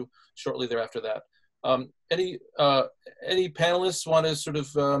turn to you shortly thereafter that. Any panelists want to sort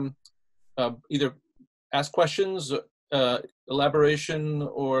of either ask questions, elaboration,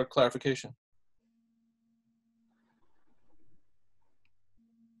 or clarification?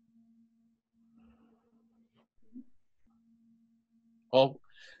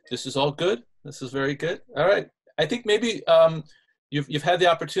 This is all good. This is very good. All right. I think maybe you've had the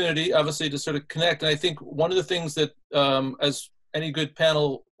opportunity, obviously, to sort of connect. And I think one of the things that, as any good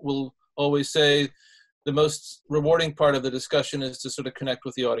panel will always say, the most rewarding part of the discussion is to sort of connect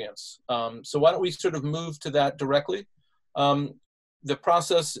with the audience. So why don't we sort of move to that directly? The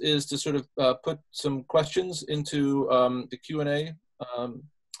process is to sort of put some questions into the Q&A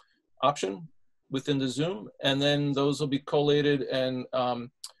option within the Zoom, and then those will be collated and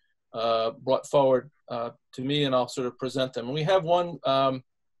brought forward to me, and I'll sort of present them. And we have one,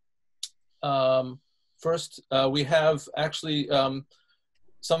 first, we have actually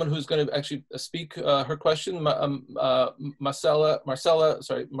someone who's going to actually speak her question, Marcella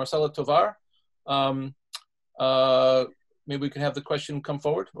Tovar. Maybe we can have the question come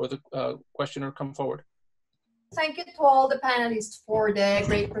forward, or the questioner come forward. Thank you to all the panelists for the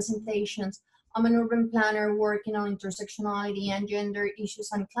great presentations. I'm an urban planner working on intersectionality and gender issues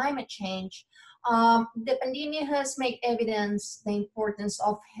and climate change. The pandemic has made evidence the importance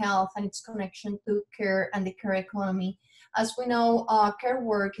of health and its connection to care and the care economy. As we know, care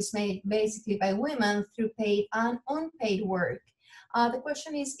work is made basically by women through paid and unpaid work. The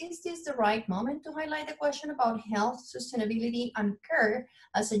question is this the right moment to highlight the question about health, sustainability, and care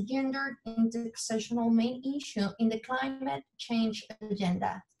as a gender intersectional main issue in the climate change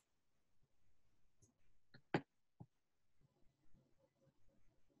agenda?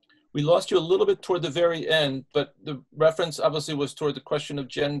 We lost you a little bit toward the very end, but the reference obviously was toward the question of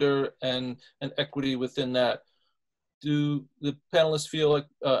gender and equity within that. Do the panelists feel like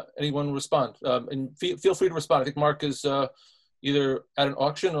anyone respond? And feel free to respond. I think Mark is either at an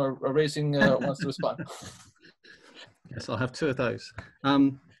auction or raising wants to respond. Yes, I'll have 2 of those.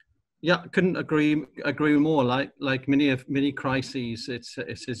 Yeah, couldn't agree more. Like many crises,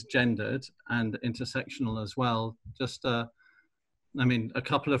 it's gendered and intersectional as well. Just I mean, a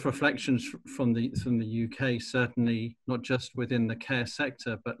couple of reflections from the UK, certainly not just within the care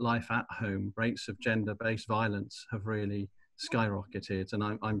sector, but life at home. Rates of gender-based violence have really skyrocketed,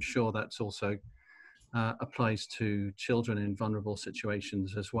 and I'm sure that's also applies to children in vulnerable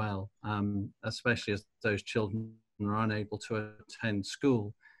situations as well, especially as those children are unable to attend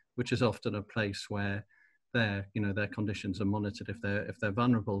school, which is often a place where their conditions are monitored if they're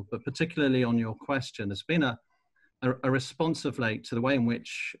vulnerable. But particularly on your question, there's been a response of late to the way in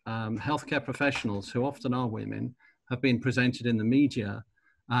which healthcare professionals, who often are women, have been presented in the media.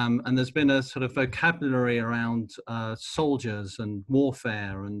 And there's been a sort of vocabulary around soldiers and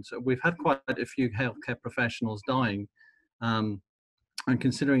warfare, and we've had quite a few healthcare professionals dying. And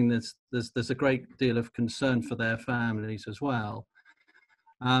considering this, there's a great deal of concern for their families as well.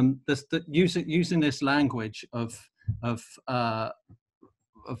 Using this language of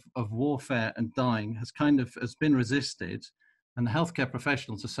warfare and dying has been resisted, and the healthcare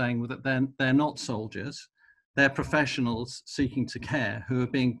professionals are saying that they're not soldiers, they're professionals seeking to care who are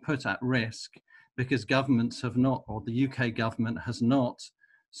being put at risk because governments have not, or the UK government has not,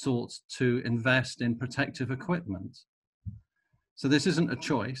 sought to invest in protective equipment. So this isn't a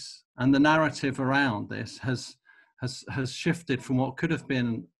choice, and the narrative around this has shifted from what could have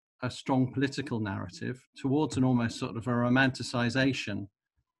been a strong political narrative towards an almost sort of a romanticization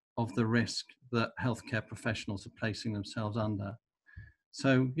of the risk that healthcare professionals are placing themselves under.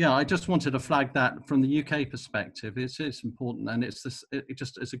 So yeah, I just wanted to flag that from the UK perspective. It's important, and it's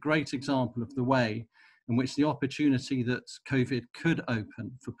a great example of the way in which the opportunity that COVID could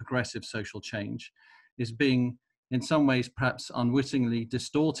open for progressive social change is being, in some ways, perhaps unwittingly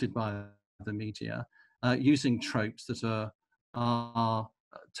distorted by the media, using tropes that are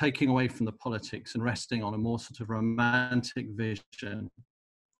taking away from the politics and resting on a more sort of romantic vision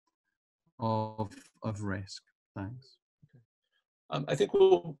of risk. Thanks. I think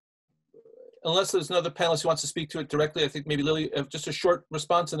we'll unless there's another panelist who wants to speak to it directly, I think maybe Lily, just a short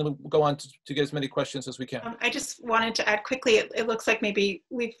response, and then we'll go on to get as many questions as we can. I just wanted to add quickly, it looks like maybe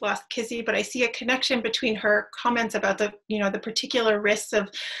we've lost Kizzy, but I see a connection between her comments about the, the particular risks of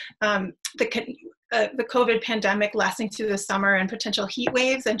the COVID pandemic lasting through the summer and potential heat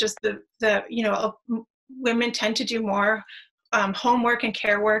waves, and just women tend to do more homework and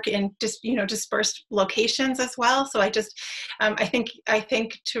care work in dispersed locations as well. So I just, I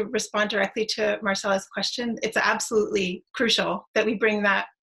think to respond directly to Marcela's question, it's absolutely crucial that we bring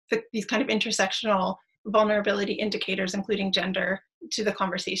these kind of intersectional vulnerability indicators, including gender, to the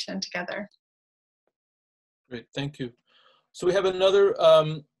conversation together. Great, thank you. So we have another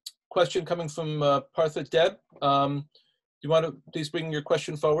question coming from Partha Deb. Do you want to please bring your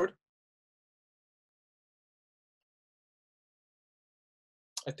question forward?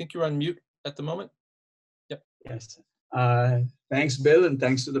 I think you're on mute at the moment. Yep. Yes. Thanks, Bill, and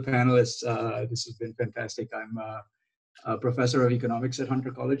thanks to the panelists. This has been fantastic. I'm a professor of economics at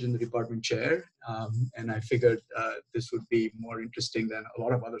Hunter College in the department chair, and I figured this would be more interesting than a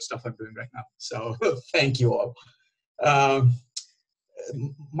lot of other stuff I'm doing right now. So thank you all.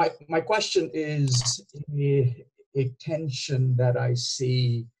 My question is a tension that I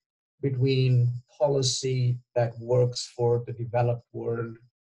see between policy that works for the developed world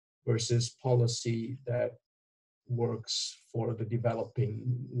versus policy that works for the developing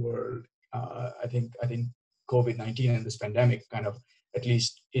world. I think COVID-19 and this pandemic kind of, at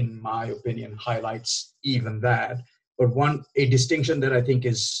least in my opinion, highlights even that. But a distinction that I think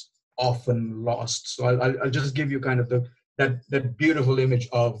is often lost. So I'll just give you kind of that beautiful image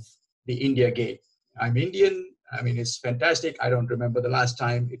of the India Gate. I'm Indian. I mean, it's fantastic. I don't remember the last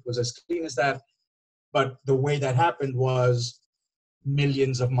time it was as clean as that. But the way that happened was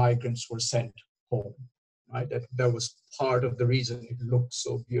millions of migrants were sent home, right? That was part of the reason it looked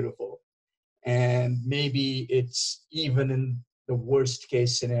so beautiful. And maybe it's even in the worst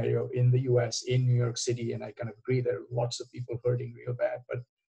case scenario in the US, in New York City, and I kind of agree there are lots of people hurting real bad,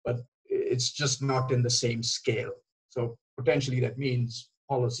 but it's just not in the same scale. So potentially that means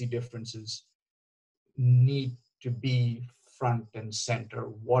policy differences need to be front and center.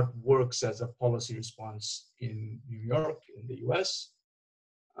 What works as a policy response in New York, in the US,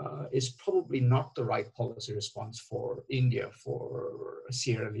 is probably not the right policy response for India, for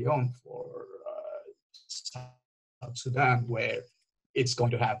Sierra Leone, for South Sudan, where it's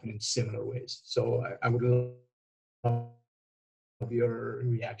going to happen in similar ways. So I would love your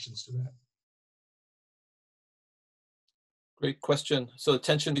reactions to that. Great question. So the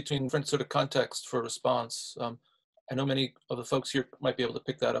tension between different sort of context for response. I know many of the folks here might be able to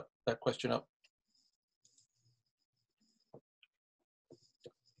pick that question up.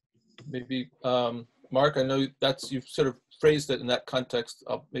 Maybe, Mark, I know you've sort of phrased it in that context.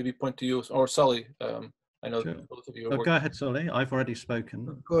 I'll maybe point to you, or Sully. I know sure. Both of you are Go ahead, Sully. I've already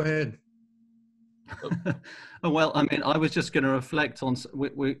spoken. Go ahead. Oh, well, I mean, I was just going to reflect on,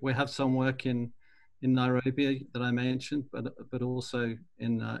 we have some work in Nairobi that I mentioned, but also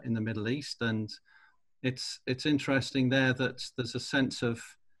in the Middle East, and it's interesting there that there's a sense of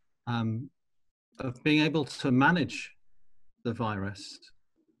being able to manage the virus,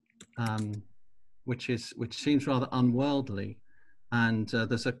 which seems rather unworldly, and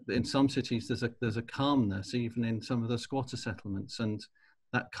in some cities there's a calmness even in some of the squatter settlements, and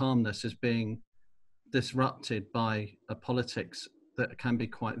that calmness is being disrupted by a politics that can be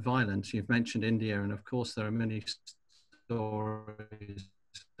quite violent. You've mentioned India, and of course there are many stories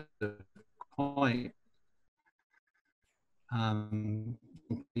of quite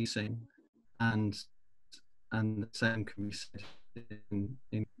policing, and the same can be said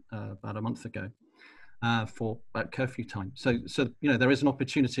in about a month ago for about curfew time. So there is an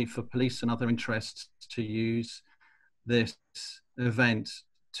opportunity for police and other interests to use this event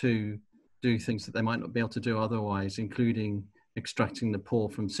to do things that they might not be able to do otherwise, including extracting the poor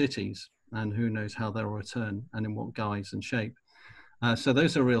from cities, and who knows how they'll return and in what guise and shape. So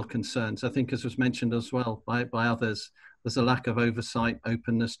those are real concerns. I think, as was mentioned as well by others, there's a lack of oversight,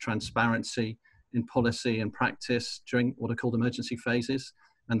 openness, transparency in policy and practice during what are called emergency phases.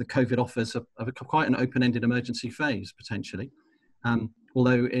 And the COVID offers quite an open-ended emergency phase, potentially.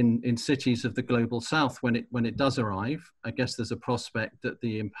 Although in cities of the global south, when it does arrive, I guess there's a prospect that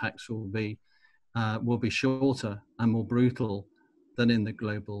the impacts will be shorter and more brutal than in the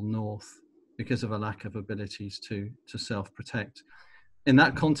global north, because of a lack of abilities to self-protect. In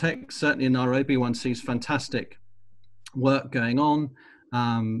that context, certainly in Nairobi, one sees fantastic work going on,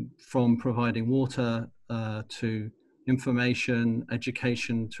 from providing water to information,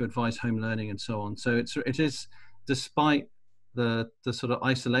 education, to advise home learning, and so on. So it is, despite the sort of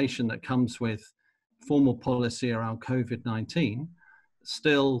isolation that comes with formal policy around COVID-19,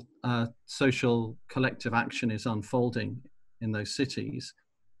 still social collective action is unfolding in those cities.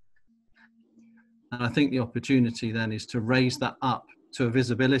 And I think the opportunity then is to raise that up to a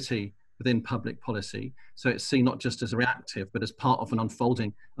visibility within public policy, so it's seen not just as a reactive, but as part of an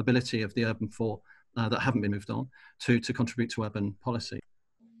unfolding ability of the urban four that haven't been moved on to contribute to urban policy.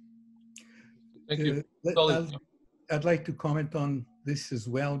 Thank you. I'd like to comment on this as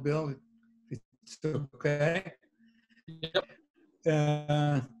well, Bill, if it's okay. Yep.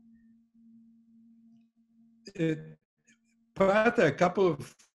 A couple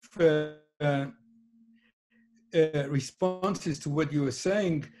of responses to what you were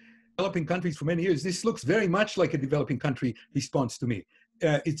saying. Developing countries for many years, this looks very much like a developing country response to me.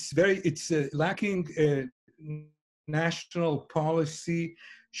 It's lacking national policy.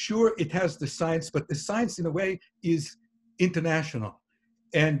 Sure, it has the science, but the science in a way is international.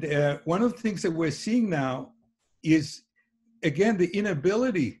 And one of the things that we're seeing now is, again, the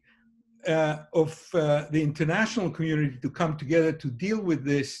inability of the international community to come together to deal with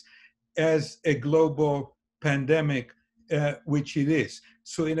this as a global pandemic, which it is.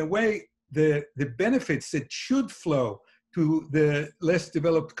 So in a way, the benefits that should flow to the less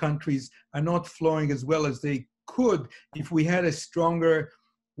developed countries are not flowing as well as they could if we had a stronger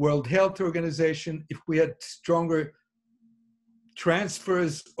World Health Organization, if we had stronger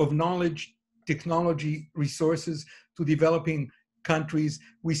transfers of knowledge, technology, resources to developing countries.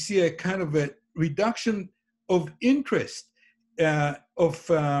 We see a kind of a reduction of interest of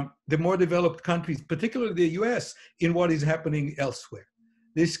the more developed countries, particularly the US, in what is happening elsewhere.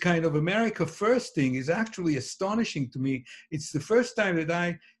 This kind of America first thing is actually astonishing to me. It's the first time that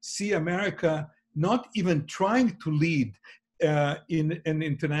I see America not even trying to lead in an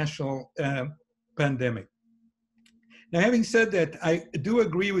international pandemic. Now, having said that, I do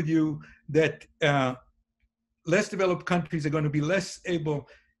agree with you that less developed countries are going to be less able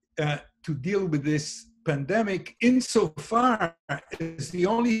to deal with this pandemic insofar as the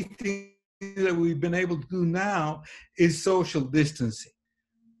only thing that we've been able to do now is social distancing.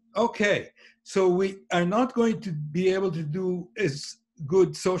 Okay, so we are not going to be able to do as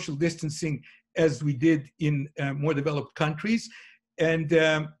good social distancing as we did in more developed countries, and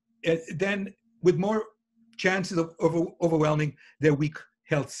then with more chances of overwhelming their weak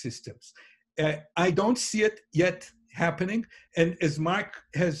health systems. I don't see it yet happening, and as Mark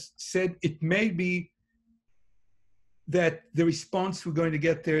has said, it may be that the response we're going to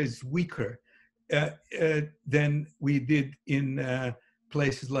get there is weaker than we did in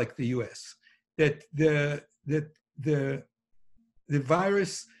places like the US. That the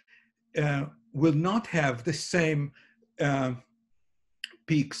virus will not have the same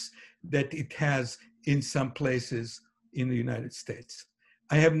peaks that it has in some places in the United States.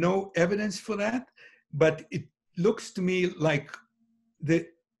 I have no evidence for that, but it looks to me like the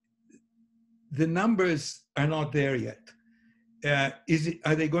numbers are not there yet.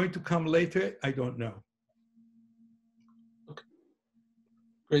 Are they going to come later? I don't know. Okay.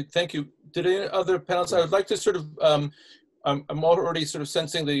 Great, thank you. Did any other panelists? I would like to sort of, I'm already sort of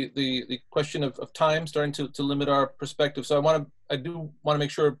sensing the question of time starting to limit our perspective. So I do want to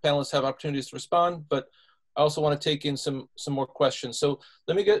make sure panelists have opportunities to respond, but I also want to take in some more questions. So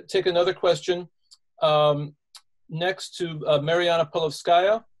let me take another question next to Mariana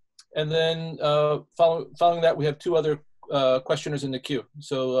Polovskaya, and then following that we have two other questioners in the queue.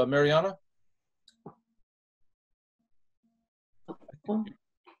 So Mariana.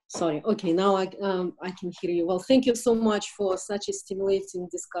 Sorry, okay, now I can hear you. Well, thank you so much for such a stimulating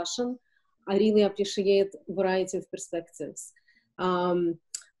discussion. I really appreciate a variety of perspectives.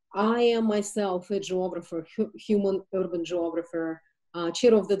 I am myself a geographer, human urban geographer,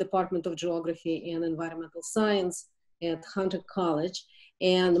 chair of the Department of Geography and Environmental Science at Hunter College.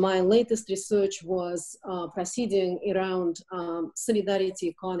 And my latest research was proceeding around solidarity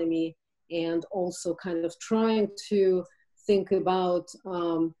economy and also kind of trying to think about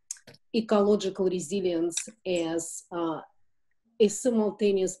ecological resilience as a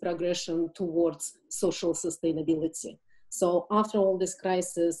simultaneous progression towards social sustainability. So after all this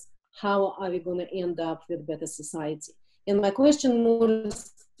crisis, how are we going to end up with better society? And my question more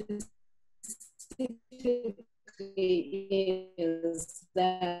specifically is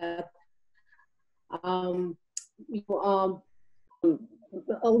that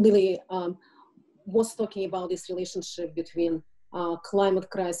Lily was talking about this relationship between climate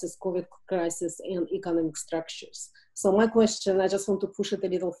crisis, COVID crisis, and economic structures. So my question, I just want to push it a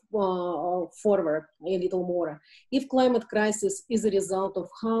little forward, a little more. If climate crisis is a result of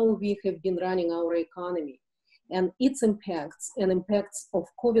how we have been running our economy, and its impacts and impacts of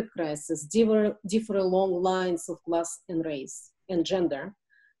COVID crisis differ along lines of class and race and gender,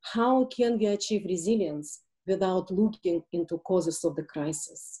 how can we achieve resilience without looking into causes of the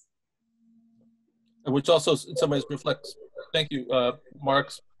crisis? Which also in some ways reflects, thank you,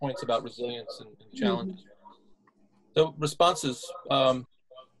 Mark's points about resilience and challenges. Mm-hmm. So responses.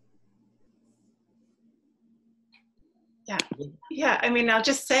 Yeah, I mean, I'll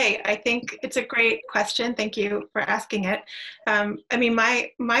just say, I think it's a great question. Thank you for asking it. I mean,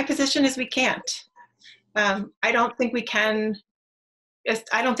 my position is we can't. I don't think we can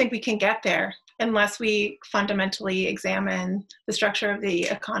get there unless we fundamentally examine the structure of the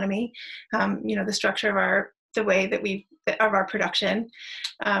economy, you know, the structure of our production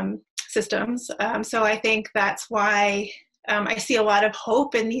systems. So I think that's why I see a lot of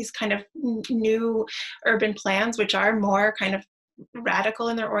hope in these kind of new urban plans, which are more kind of radical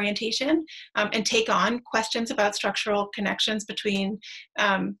in their orientation and take on questions about structural connections between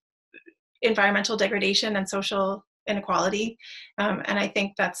environmental degradation and social inequality. And I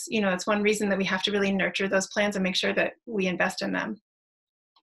think that's, you know, that's one reason that we have to really nurture those plans and make sure that we invest in them.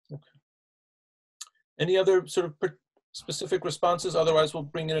 Okay. Any other sort of specific responses? Otherwise, we'll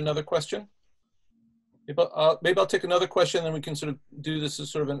bring in another question. Maybe I'll take another question, then we can sort of do this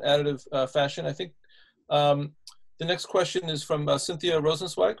as sort of an additive fashion. I think the next question is from Cynthia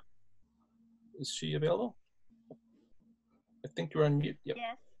Rosenzweig. Is she available? I think you're on mute. Yep.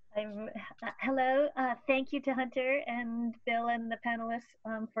 Yes. Hello, thank you to Hunter and Bill and the panelists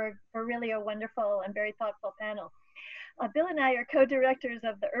for really a wonderful and very thoughtful panel. Bill and I are co-directors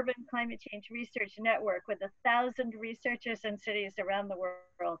of the Urban Climate Change Research Network with 1,000 researchers in cities around the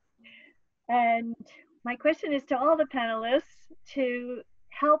world. And my question is to all the panelists to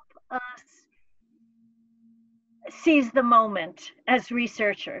help us seize the moment as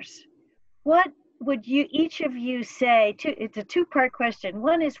researchers. What would you, each of you say, it's a two-part question.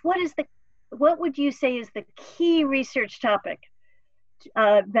 One is, what would you say is the key research topic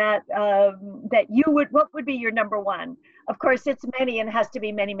that you would, what would be your number one? Of course, it's many and it has to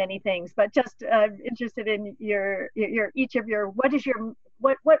be many, many things, but just interested in each of your, what is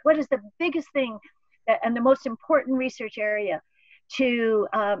the biggest thing and the most important research area to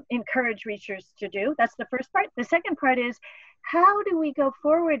encourage researchers to do? That's the first part. The second part is, how do we go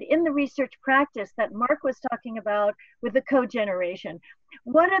forward in the research practice that Mark was talking about with the code generation?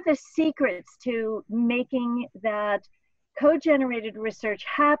 What are the secrets to making that code-generated research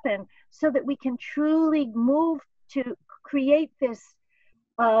happen so that we can truly move to create this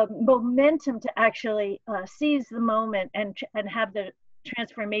momentum to actually seize the moment and have the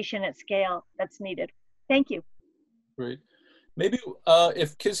transformation at scale that's needed? Thank you. Great. Maybe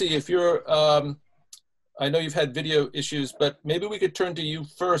if Kizzy, if you're, I know you've had video issues, but maybe we could turn to you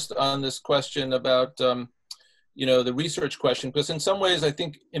first on this question about, you know, the research question, because in some ways I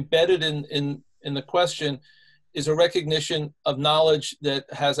think embedded in the question is a recognition of knowledge that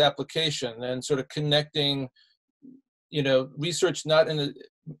has application and sort of connecting, you know, research not in a,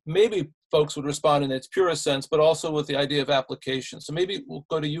 maybe folks would respond in its purest sense, but also with the idea of application. So maybe we'll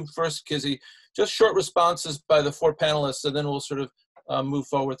go to you first, Kizzy. Just short responses by the four panelists, and then we'll sort of move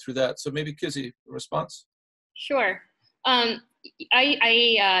forward through that. So maybe Kizzy, a response? Sure.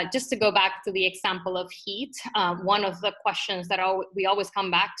 Just to go back to the example of heat, one of the questions that we always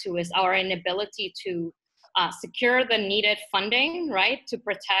come back to is our inability to secure the needed funding, right, to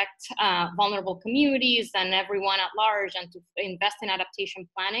protect vulnerable communities and everyone at large, and to invest in adaptation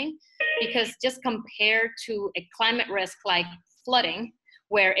planning. Because just compared to a climate risk like flooding,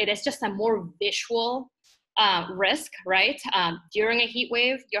 where it is just a more visual risk, right? During a heat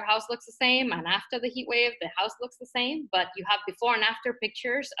wave, your house looks the same, and after the heat wave, the house looks the same, but you have before and after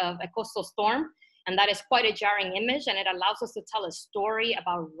pictures of a coastal storm, and that is quite a jarring image, and it allows us to tell a story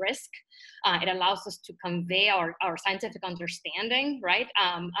about risk. It allows us to convey our scientific understanding, right,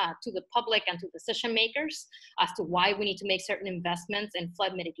 to the public and to decision makers as to why we need to make certain investments in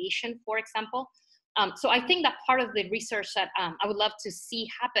flood mitigation, for example. So I think that part of the research that I would love to see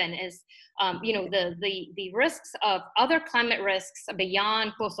happen is, you know, the risks of other climate risks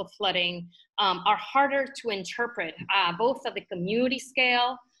beyond coastal flooding are harder to interpret, both at the community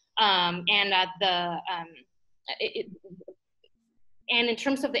scale and at the, and in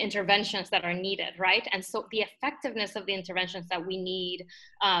terms of the interventions that are needed, right? And so the effectiveness of the interventions that we need,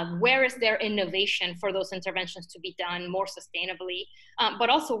 where is there innovation for those interventions to be done more sustainably? But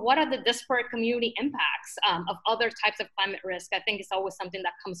also, what are the disparate community impacts of other types of climate risk? I think it's always something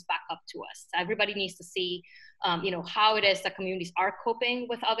that comes back up to us. Everybody needs to see, you know, how it is that communities are coping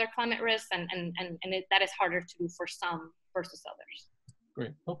with other climate risks, and that is harder to do for some versus others.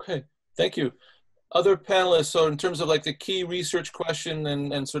 Great, okay, thank you. other panelists, so in terms of like the key research question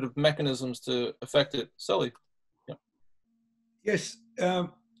and sort of mechanisms to affect it. Sully. Yeah. Yes,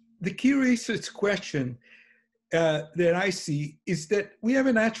 the key research question that I see is that we have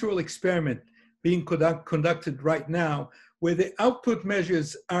a natural experiment being conducted right now where the output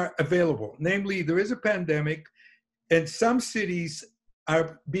measures are available. Namely, there is a pandemic and some cities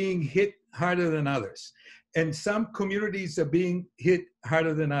are being hit harder than others. And some communities are being hit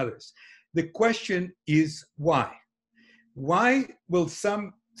harder than others. The question is why? Why will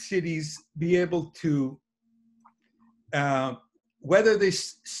some cities be able to weather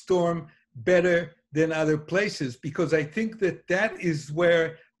this storm better than other places? Because I think that that is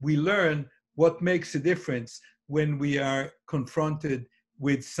where we learn what makes a difference when we are confronted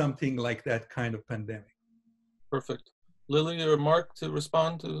with something like that kind of pandemic. Perfect. Lily or Mark to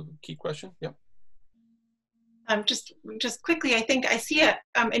respond to the key question? Yeah. Just quickly, I think I see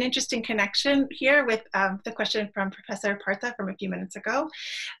an interesting connection here with the question from Professor Partha from a few minutes ago.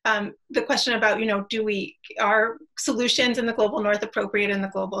 The question about, are solutions in the global north appropriate in the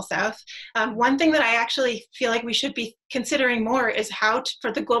global south? One thing that I actually feel like we should be considering more is how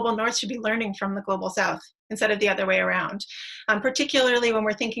for the global north should be learning from the global south instead of the other way around, particularly when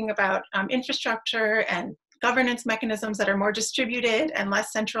we're thinking about infrastructure and governance mechanisms that are more distributed and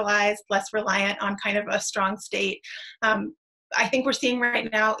less centralized, less reliant on kind of a strong state. I think we're seeing right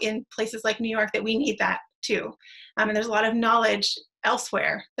now in places like New York that we need that too. And there's a lot of knowledge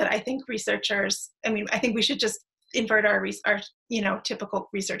elsewhere that I think researchers, I think we should just invert our typical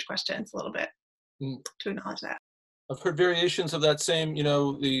research questions a little bit to acknowledge that. I've heard variations of that same,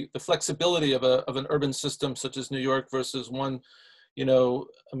 the flexibility of an urban system such as New York versus one,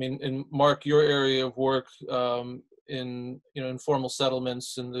 in Mark, your area of work in informal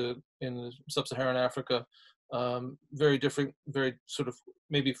settlements in the sub-Saharan Africa, very different, very sort of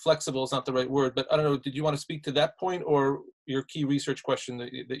maybe flexible is not the right word, but I don't know. Did you want to speak to that point or your key research question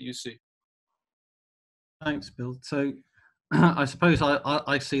that you see? Thanks, Bill. So I suppose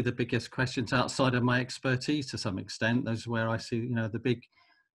I see the biggest questions outside of my expertise to some extent. Those are where I see the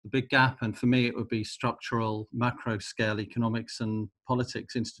big gap, and for me it would be structural macro scale economics and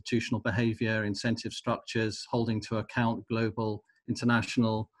politics, institutional behavior, incentive structures, holding to account global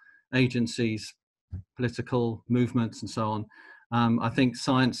international agencies, political movements and so on. I think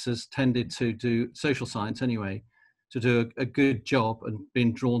science has tended to do, social science anyway, to do a good job and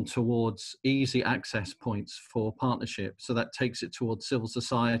been drawn towards easy access points for partnership. So that takes it towards civil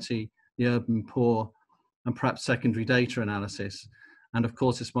society, the urban poor, and perhaps secondary data analysis. And of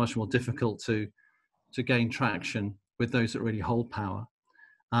course, it's much more difficult to gain traction with those that really hold power.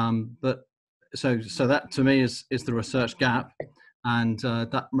 But so that to me is the research gap, and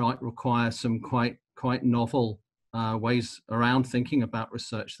that might require some quite novel ways around thinking about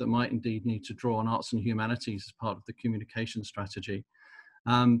research that might indeed need to draw on arts and humanities as part of the communication strategy.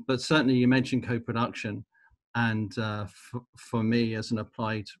 But certainly you mentioned co-production, and for me as an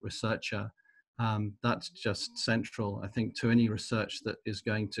applied researcher, that's just central, I think, to any research that is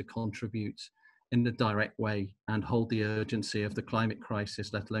going to contribute in a direct way and hold the urgency of the climate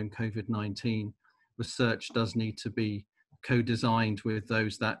crisis, let alone COVID-19. Research does need to be co-designed with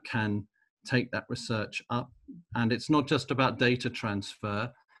those that can take that research up. And it's not just about data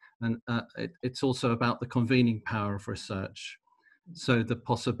transfer, and it's also about the convening power of research. So the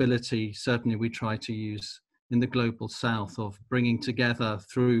possibility, certainly we try to use in the global south, of bringing together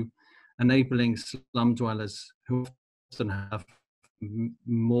through enabling slum dwellers who often have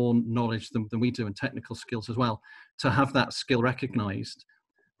more knowledge than we do and technical skills as well, to have that skill recognized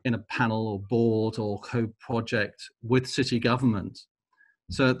in a panel or board or co-project with city government.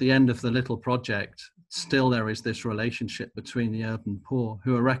 So at the end of the little project, still there is this relationship between the urban poor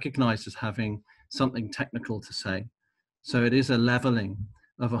who are recognized as having something technical to say. So it is a leveling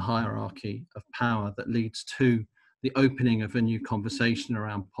of a hierarchy of power that leads to the opening of a new conversation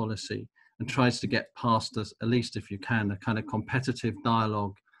around policy and tries to get past us, at least if you can, a kind of competitive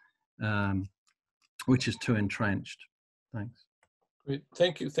dialogue, which is too entrenched. Thanks. Great,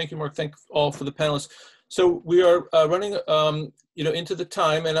 thank you, Mark. Thank all for the panelists. So we are running, into the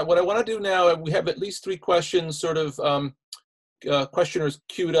time, and what I want to do now, we have at least 3 questions, sort of questioners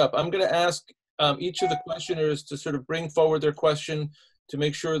queued up. I'm going to ask each of the questioners to sort of bring forward their question to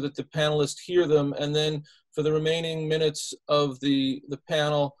make sure that the panelists hear them, and then for the remaining minutes of the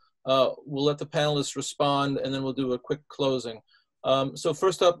panel, we'll let the panelists respond, and then we'll do a quick closing. So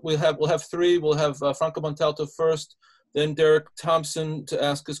first up, we'll have 3. We'll have Franco Montalto first, then Derek Thompson to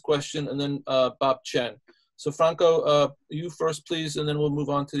ask his question, and then Bob Chen. So Franco, you first, please, and then we'll move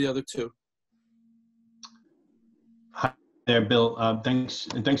on to the other 2. Hi, there, Bill. Thanks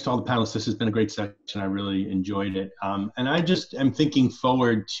to all the panelists. This has been a great session. I really enjoyed it. And I just am thinking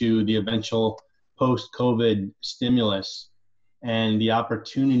forward to the eventual post-COVID stimulus and the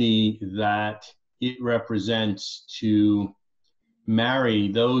opportunity that it represents to marry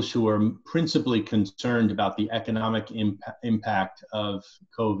those who are principally concerned about the economic impact of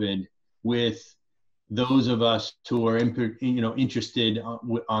COVID with those of us who are interested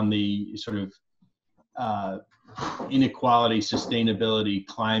on the sort of inequality, sustainability,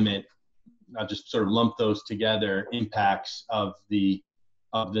 climate. I'll just sort of lump those together, impacts of the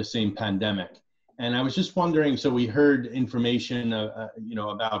same pandemic. And I was just wondering, so we heard information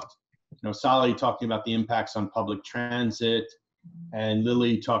about Sally talking about the impacts on public transit, and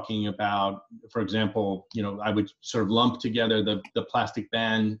Lily talking about, for example, I would sort of lump together the plastic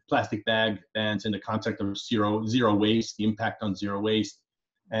bag bans in the context of zero waste, the impact on zero waste.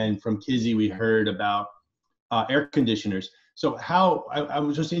 And from Kizzy, we heard about air conditioners. So I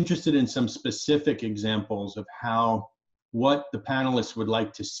was just interested in some specific examples of what the panelists would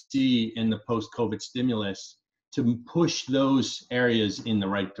like to see in the post-COVID stimulus to push those areas in the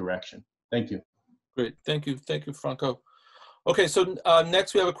right direction. Thank you. Great, thank you, Franco. Okay, so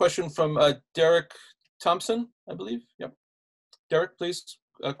next we have a question from Derek Thompson, I believe. Yep. Derek, please,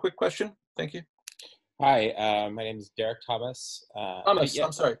 a quick question. Thank you. Hi, my name is Derek Thomas. Thomas, yeah,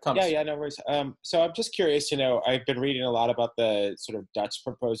 I'm sorry, Thomas. Yeah, no worries. So I'm just curious, I've been reading a lot about the sort of Dutch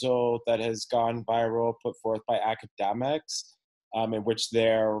proposal that has gone viral, put forth by academics, in which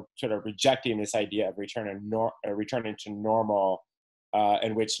they're sort of rejecting this idea of returning to normal,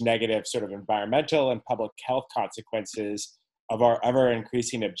 in which negative sort of environmental and public health consequences of our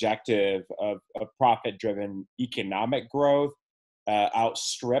ever-increasing objective of profit-driven economic growth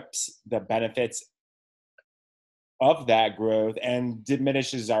outstrips the benefits of that growth and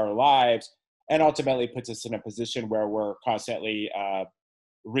diminishes our lives, and ultimately puts us in a position where we're constantly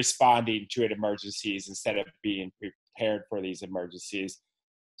responding to emergencies instead of being prepared for these emergencies.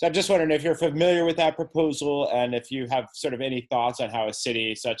 So I'm just wondering if you're familiar with that proposal, and if you have sort of any thoughts on how a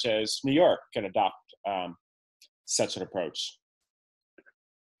city such as New York can adopt such an approach.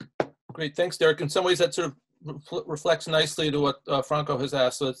 Great, thanks, Derek. In some ways that sort of reflects nicely to what Franco has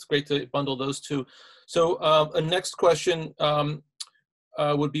asked, so it's great to bundle those two. So a next question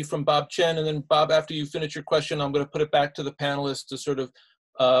would be from Bob Chen, and then Bob, after you finish your question, I'm going to put it back to the panelists to sort of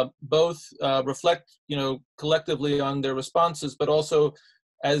both reflect, collectively on their responses, but also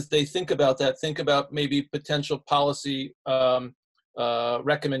as they think about that, think about maybe potential policy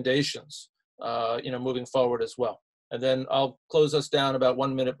recommendations, moving forward as well. And then I'll close us down about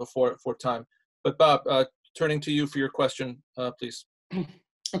 1 minute before time. But Bob, turning to you for your question, please.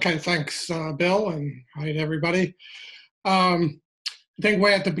 Okay, thanks, Bill, and hi to everybody. I think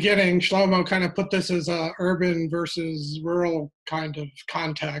way at the beginning, Shlomo kind of put this as a urban versus rural kind of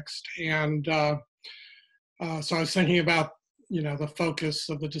context. And so I was thinking about, the focus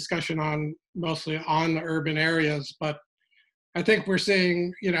of the discussion mostly on the urban areas, but I think we're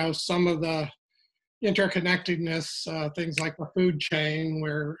seeing, some of the interconnectedness, things like the food chain,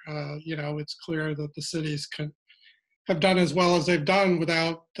 where it's clear that the cities have done as well as they've done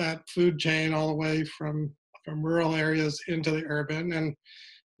without that food chain all the way from rural areas into the urban, and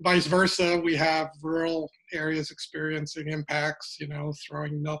vice versa. We have rural areas experiencing impacts,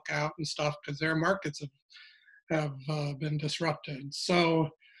 throwing milk out and stuff because their markets have been disrupted. So,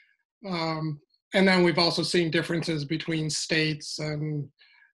 and then we've also seen differences between states and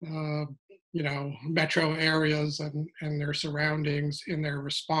metro areas and their surroundings in their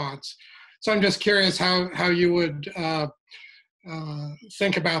response. So I'm just curious how you would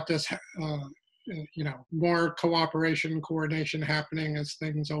think about this, more cooperation, coordination happening as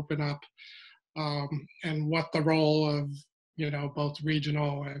things open up, and what the role of, both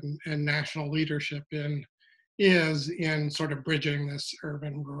regional and national leadership is in sort of bridging this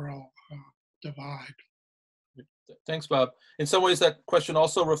urban-rural divide. Thanks, Bob. In some ways, that question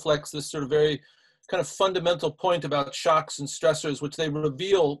also reflects this sort of very kind of fundamental point about shocks and stressors, which they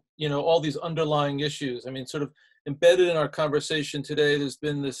reveal, all these underlying issues. I mean, sort of embedded in our conversation today, there's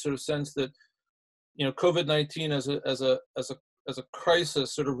been this sort of sense that, COVID-19 as a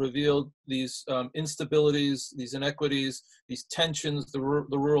crisis sort of revealed these instabilities, these inequities, these tensions, the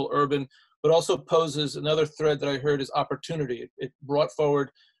rural-urban, but also poses another thread that I heard is opportunity. It brought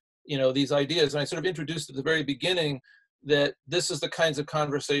forward these ideas. And I sort of introduced at the very beginning that this is the kinds of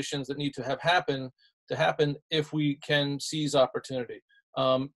conversations that need to happen if we can seize opportunity.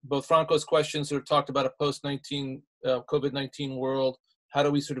 Both Franco's questions sort of talked about a post-19 COVID-19 world. How do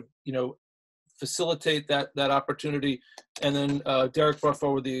we sort of, facilitate that opportunity? And then Derek brought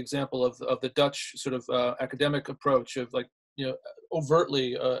forward the example of the Dutch sort of academic approach of like you know,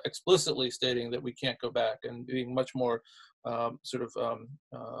 overtly, explicitly stating that we can't go back, and being much more kind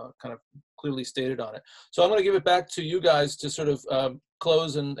of clearly stated on it. So I'm going to give it back to you guys to sort of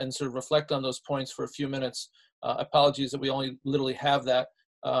close and sort of reflect on those points for a few minutes. Apologies that we only literally have that,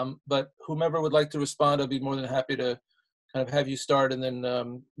 but whomever would like to respond, I'd be more than happy to kind of have you start and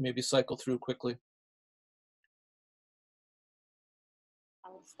then maybe cycle through quickly.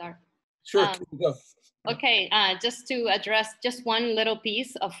 I'll start. Sure, go. Okay, just to address just one little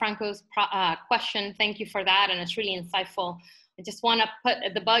piece of Franco's question, thank you for that, and it's really insightful. I just want to put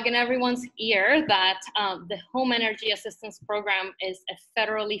the bug in everyone's ear that the Home Energy Assistance Program is a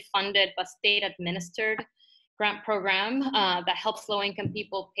federally funded but state administered grant program that helps low-income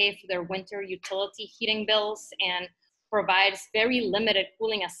people pay for their winter utility heating bills and provides very limited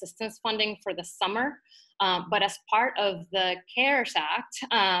cooling assistance funding for the summer. But as part of the CARES Act,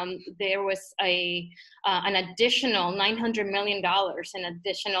 there was an additional $900 million in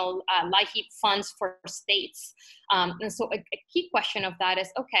additional light heat funds for states. And so a key question of that is,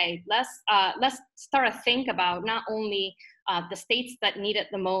 okay, let's start to think about not only the states that need it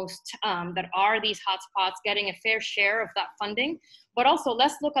the most, that are these hotspots, getting a fair share of that funding, but also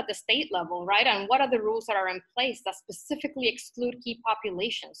let's look at the state level, right? And what are the rules that are in place that specifically exclude key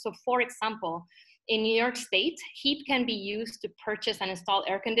populations? So for example, in New York State, heat can be used to purchase and install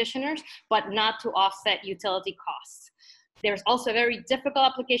air conditioners, but not to offset utility costs. There's also a very difficult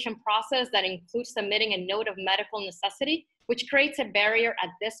application process that includes submitting a note of medical necessity, which creates a barrier at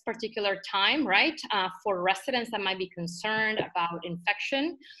this particular time, right, for residents that might be concerned about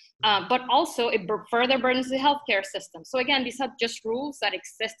infection, but also it further burdens the healthcare system. So again, these are just rules that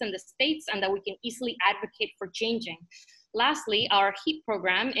exist in the states and that we can easily advocate for changing. Lastly, our heat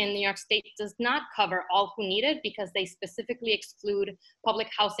program in New York State does not cover all who need it because they specifically exclude public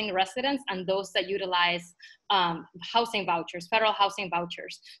housing residents and those that utilize housing vouchers, federal housing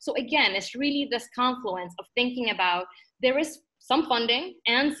vouchers. So again, it's really this confluence of thinking about there is some funding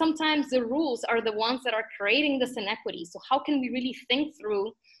and sometimes the rules are the ones that are creating this inequity. So how can we really think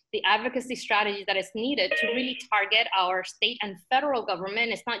through the advocacy strategy that is needed to really target our state and federal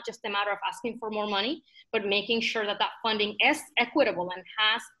government? It's not just a matter of asking for more money, but making sure that that funding is equitable and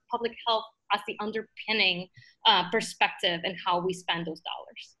has public health as the underpinning perspective in how we spend those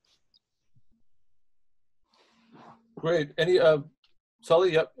dollars. Great. Any,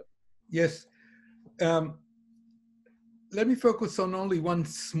 Sully, yep. Yes. Let me focus on only one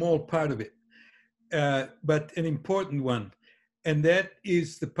small part of it, but an important one. And that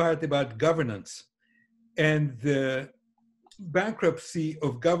is the part about governance and the bankruptcy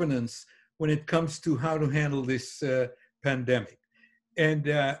of governance when it comes to how to handle this pandemic. And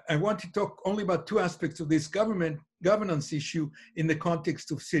I want to talk only about two aspects of this governance issue in the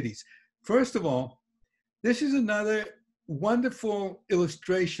context of cities. First of all, this is another wonderful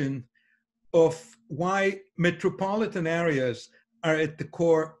illustration of why metropolitan areas are at the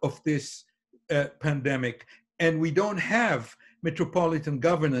core of this pandemic. And we don't have metropolitan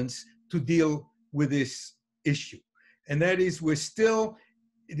governance to deal with this issue. And that is, we're still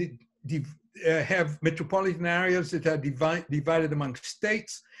have metropolitan areas that are divided among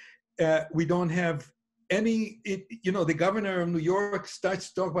states. We don't have any, you know, the governor of New York starts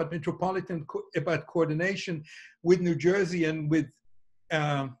to talk about about coordination with New Jersey and with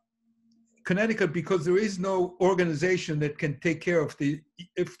Connecticut because there is no organization that can take care of the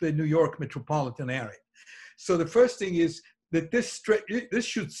New York metropolitan area. So the first thing is that this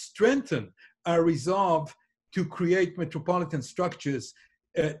should strengthen our resolve to create metropolitan structures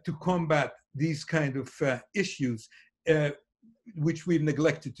to combat these kind of issues, which we've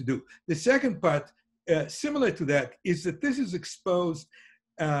neglected to do. The second part, similar to that, is that this has exposed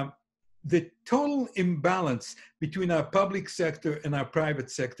the total imbalance between our public sector and our private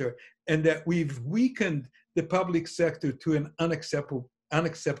sector, and that we've weakened the public sector to an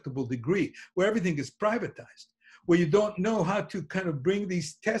unacceptable degree, where everything is privatized, where you don't know how to kind of bring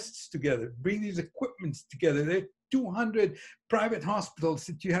these tests together, bring these equipments together. There are 200 private hospitals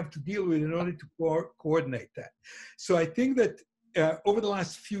that you have to deal with in order to coordinate that. So I think that over the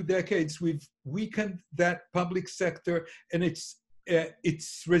last few decades, we've weakened that public sector and its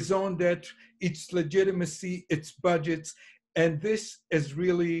raison d'etre, its legitimacy, its budgets, and this is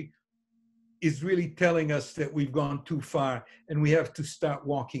really telling us that we've gone too far and we have to start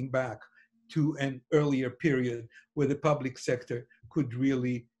walking back to an earlier period where the public sector could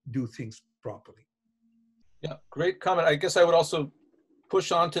really do things properly. Yeah, great comment. I guess I would also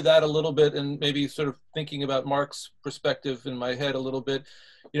push on to that a little bit and maybe sort of thinking about Mark's perspective in my head a little bit.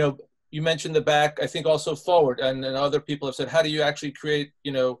 You know, you mentioned the back, I think also forward, and other people have said, how do you actually create,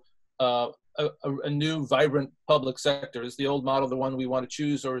 you know, a new vibrant public sector? Is the old model the one we want to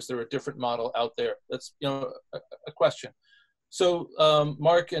choose, or is there a different model out there? That's, you know, a question. So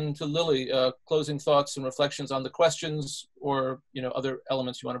Mark and to Lily, closing thoughts and reflections on the questions, or, you know, other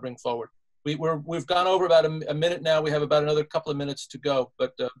elements you want to bring forward. We've gone over about a minute now. We have about another couple of minutes to go,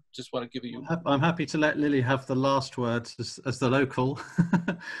 but just want to give you. I'm happy to let Lily have the last words as the local.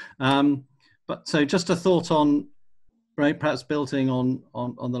 But so just a thought on, right, perhaps building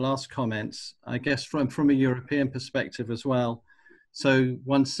on the last comments, I guess from a European perspective as well. So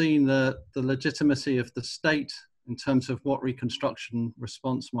one's seen the legitimacy of the state in terms of what reconstruction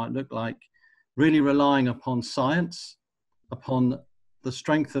response might look like, really relying upon science, upon the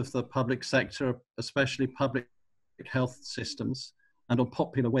strength of the public sector, especially public health systems, and on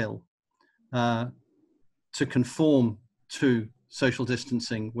popular will to conform to social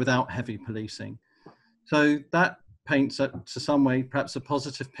distancing without heavy policing. So that paints, to some way, perhaps a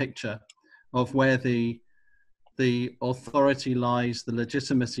positive picture of where the authority lies, the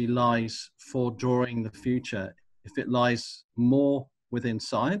legitimacy lies for drawing the future. If it lies more within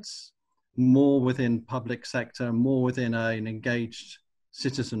science, more within public sector, more within an engaged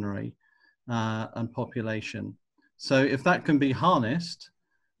citizenry and population. So if that can be harnessed,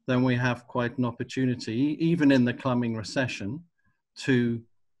 then we have quite an opportunity, even in the coming recession, to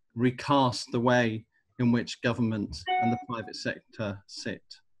recast the way in which government and the private sector sit.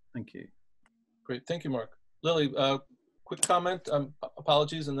 Thank you. Great, thank you, Mark. Lily, quick comment,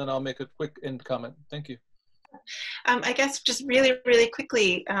 apologies, and then I'll make a quick end comment. Thank you. I guess just really, really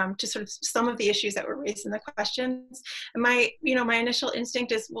quickly, to sort of some of the issues that were raised in the questions. My initial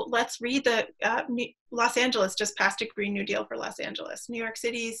instinct is, well, let's read the Los Angeles just passed a Green New Deal for Los Angeles. New York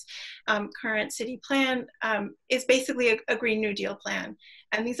City's current city plan is basically a Green New Deal plan.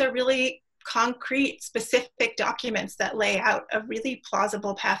 And these are really concrete, specific documents that lay out a really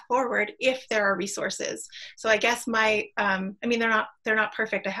plausible path forward if there are resources. So I guess my, I mean, they're not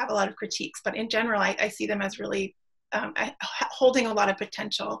perfect. I have a lot of critiques, but in general, I see them as really holding a lot of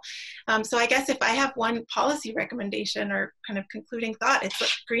potential. So I guess if I have one policy recommendation or kind of concluding thought, it's a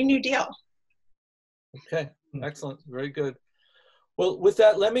Green New Deal. Okay, excellent, very good. Well, with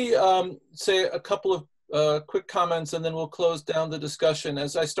that, let me say a couple of quick comments, and then we'll close down the discussion.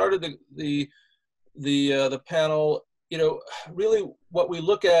 As I started the panel, you know, really what we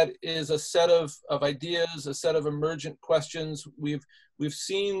look at is a set of ideas, a set of emergent questions. We've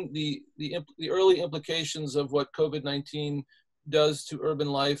seen the early implications of what COVID-19 does to urban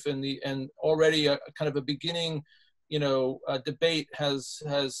life, and already a kind of a beginning, you know, debate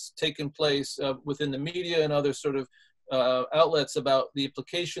has taken place within the media and other sort of outlets about the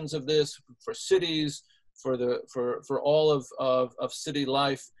implications of this for cities, for all of city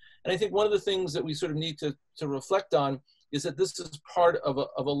life. And I think one of the things that we sort of need to reflect on is that this is part of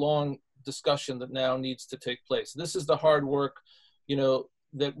a long discussion that now needs to take place. This is the hard work, you know,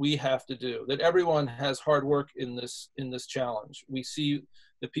 that we have to do, that everyone has hard work in this challenge. We see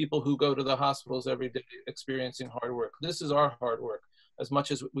the people who go to the hospitals every day experiencing hard work. This is our hard work, as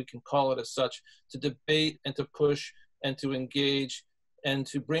much as we can call it as such, to debate and to push and to engage and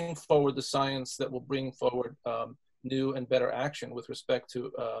to bring forward the science that will bring forward new and better action with respect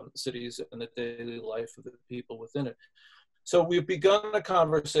to cities and the daily life of the people within it. So we've begun a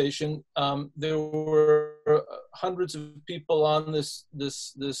conversation. There were hundreds of people on this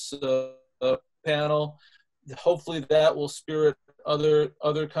panel. Hopefully that will spirit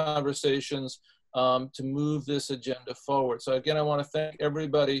other conversations to move this agenda forward. So again, I want to thank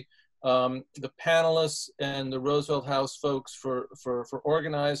everybody, the panelists and the Roosevelt House folks for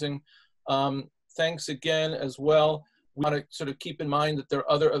organizing. Thanks again as well. We want to sort of keep in mind that there are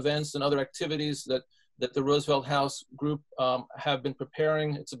other events and other activities that the Roosevelt House group have been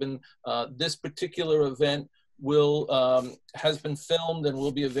preparing. It's been, this particular event has been filmed and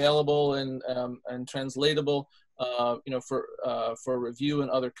will be available and translatable, you know, for review in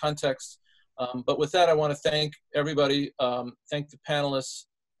other contexts. But with that, I want to thank everybody, thank the panelists,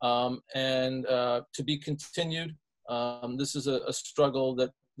 and to be continued. This is a struggle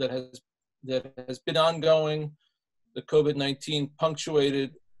that has been ongoing. The COVID-19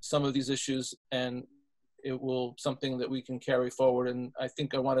 punctuated some of these issues, and it will something that we can carry forward. And I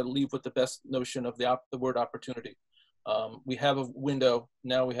think I want to leave with the best notion of the word opportunity. We have a window,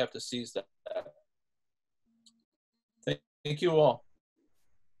 now we have to seize that. Thank you all.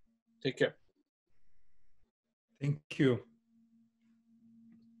 Take care. Thank you.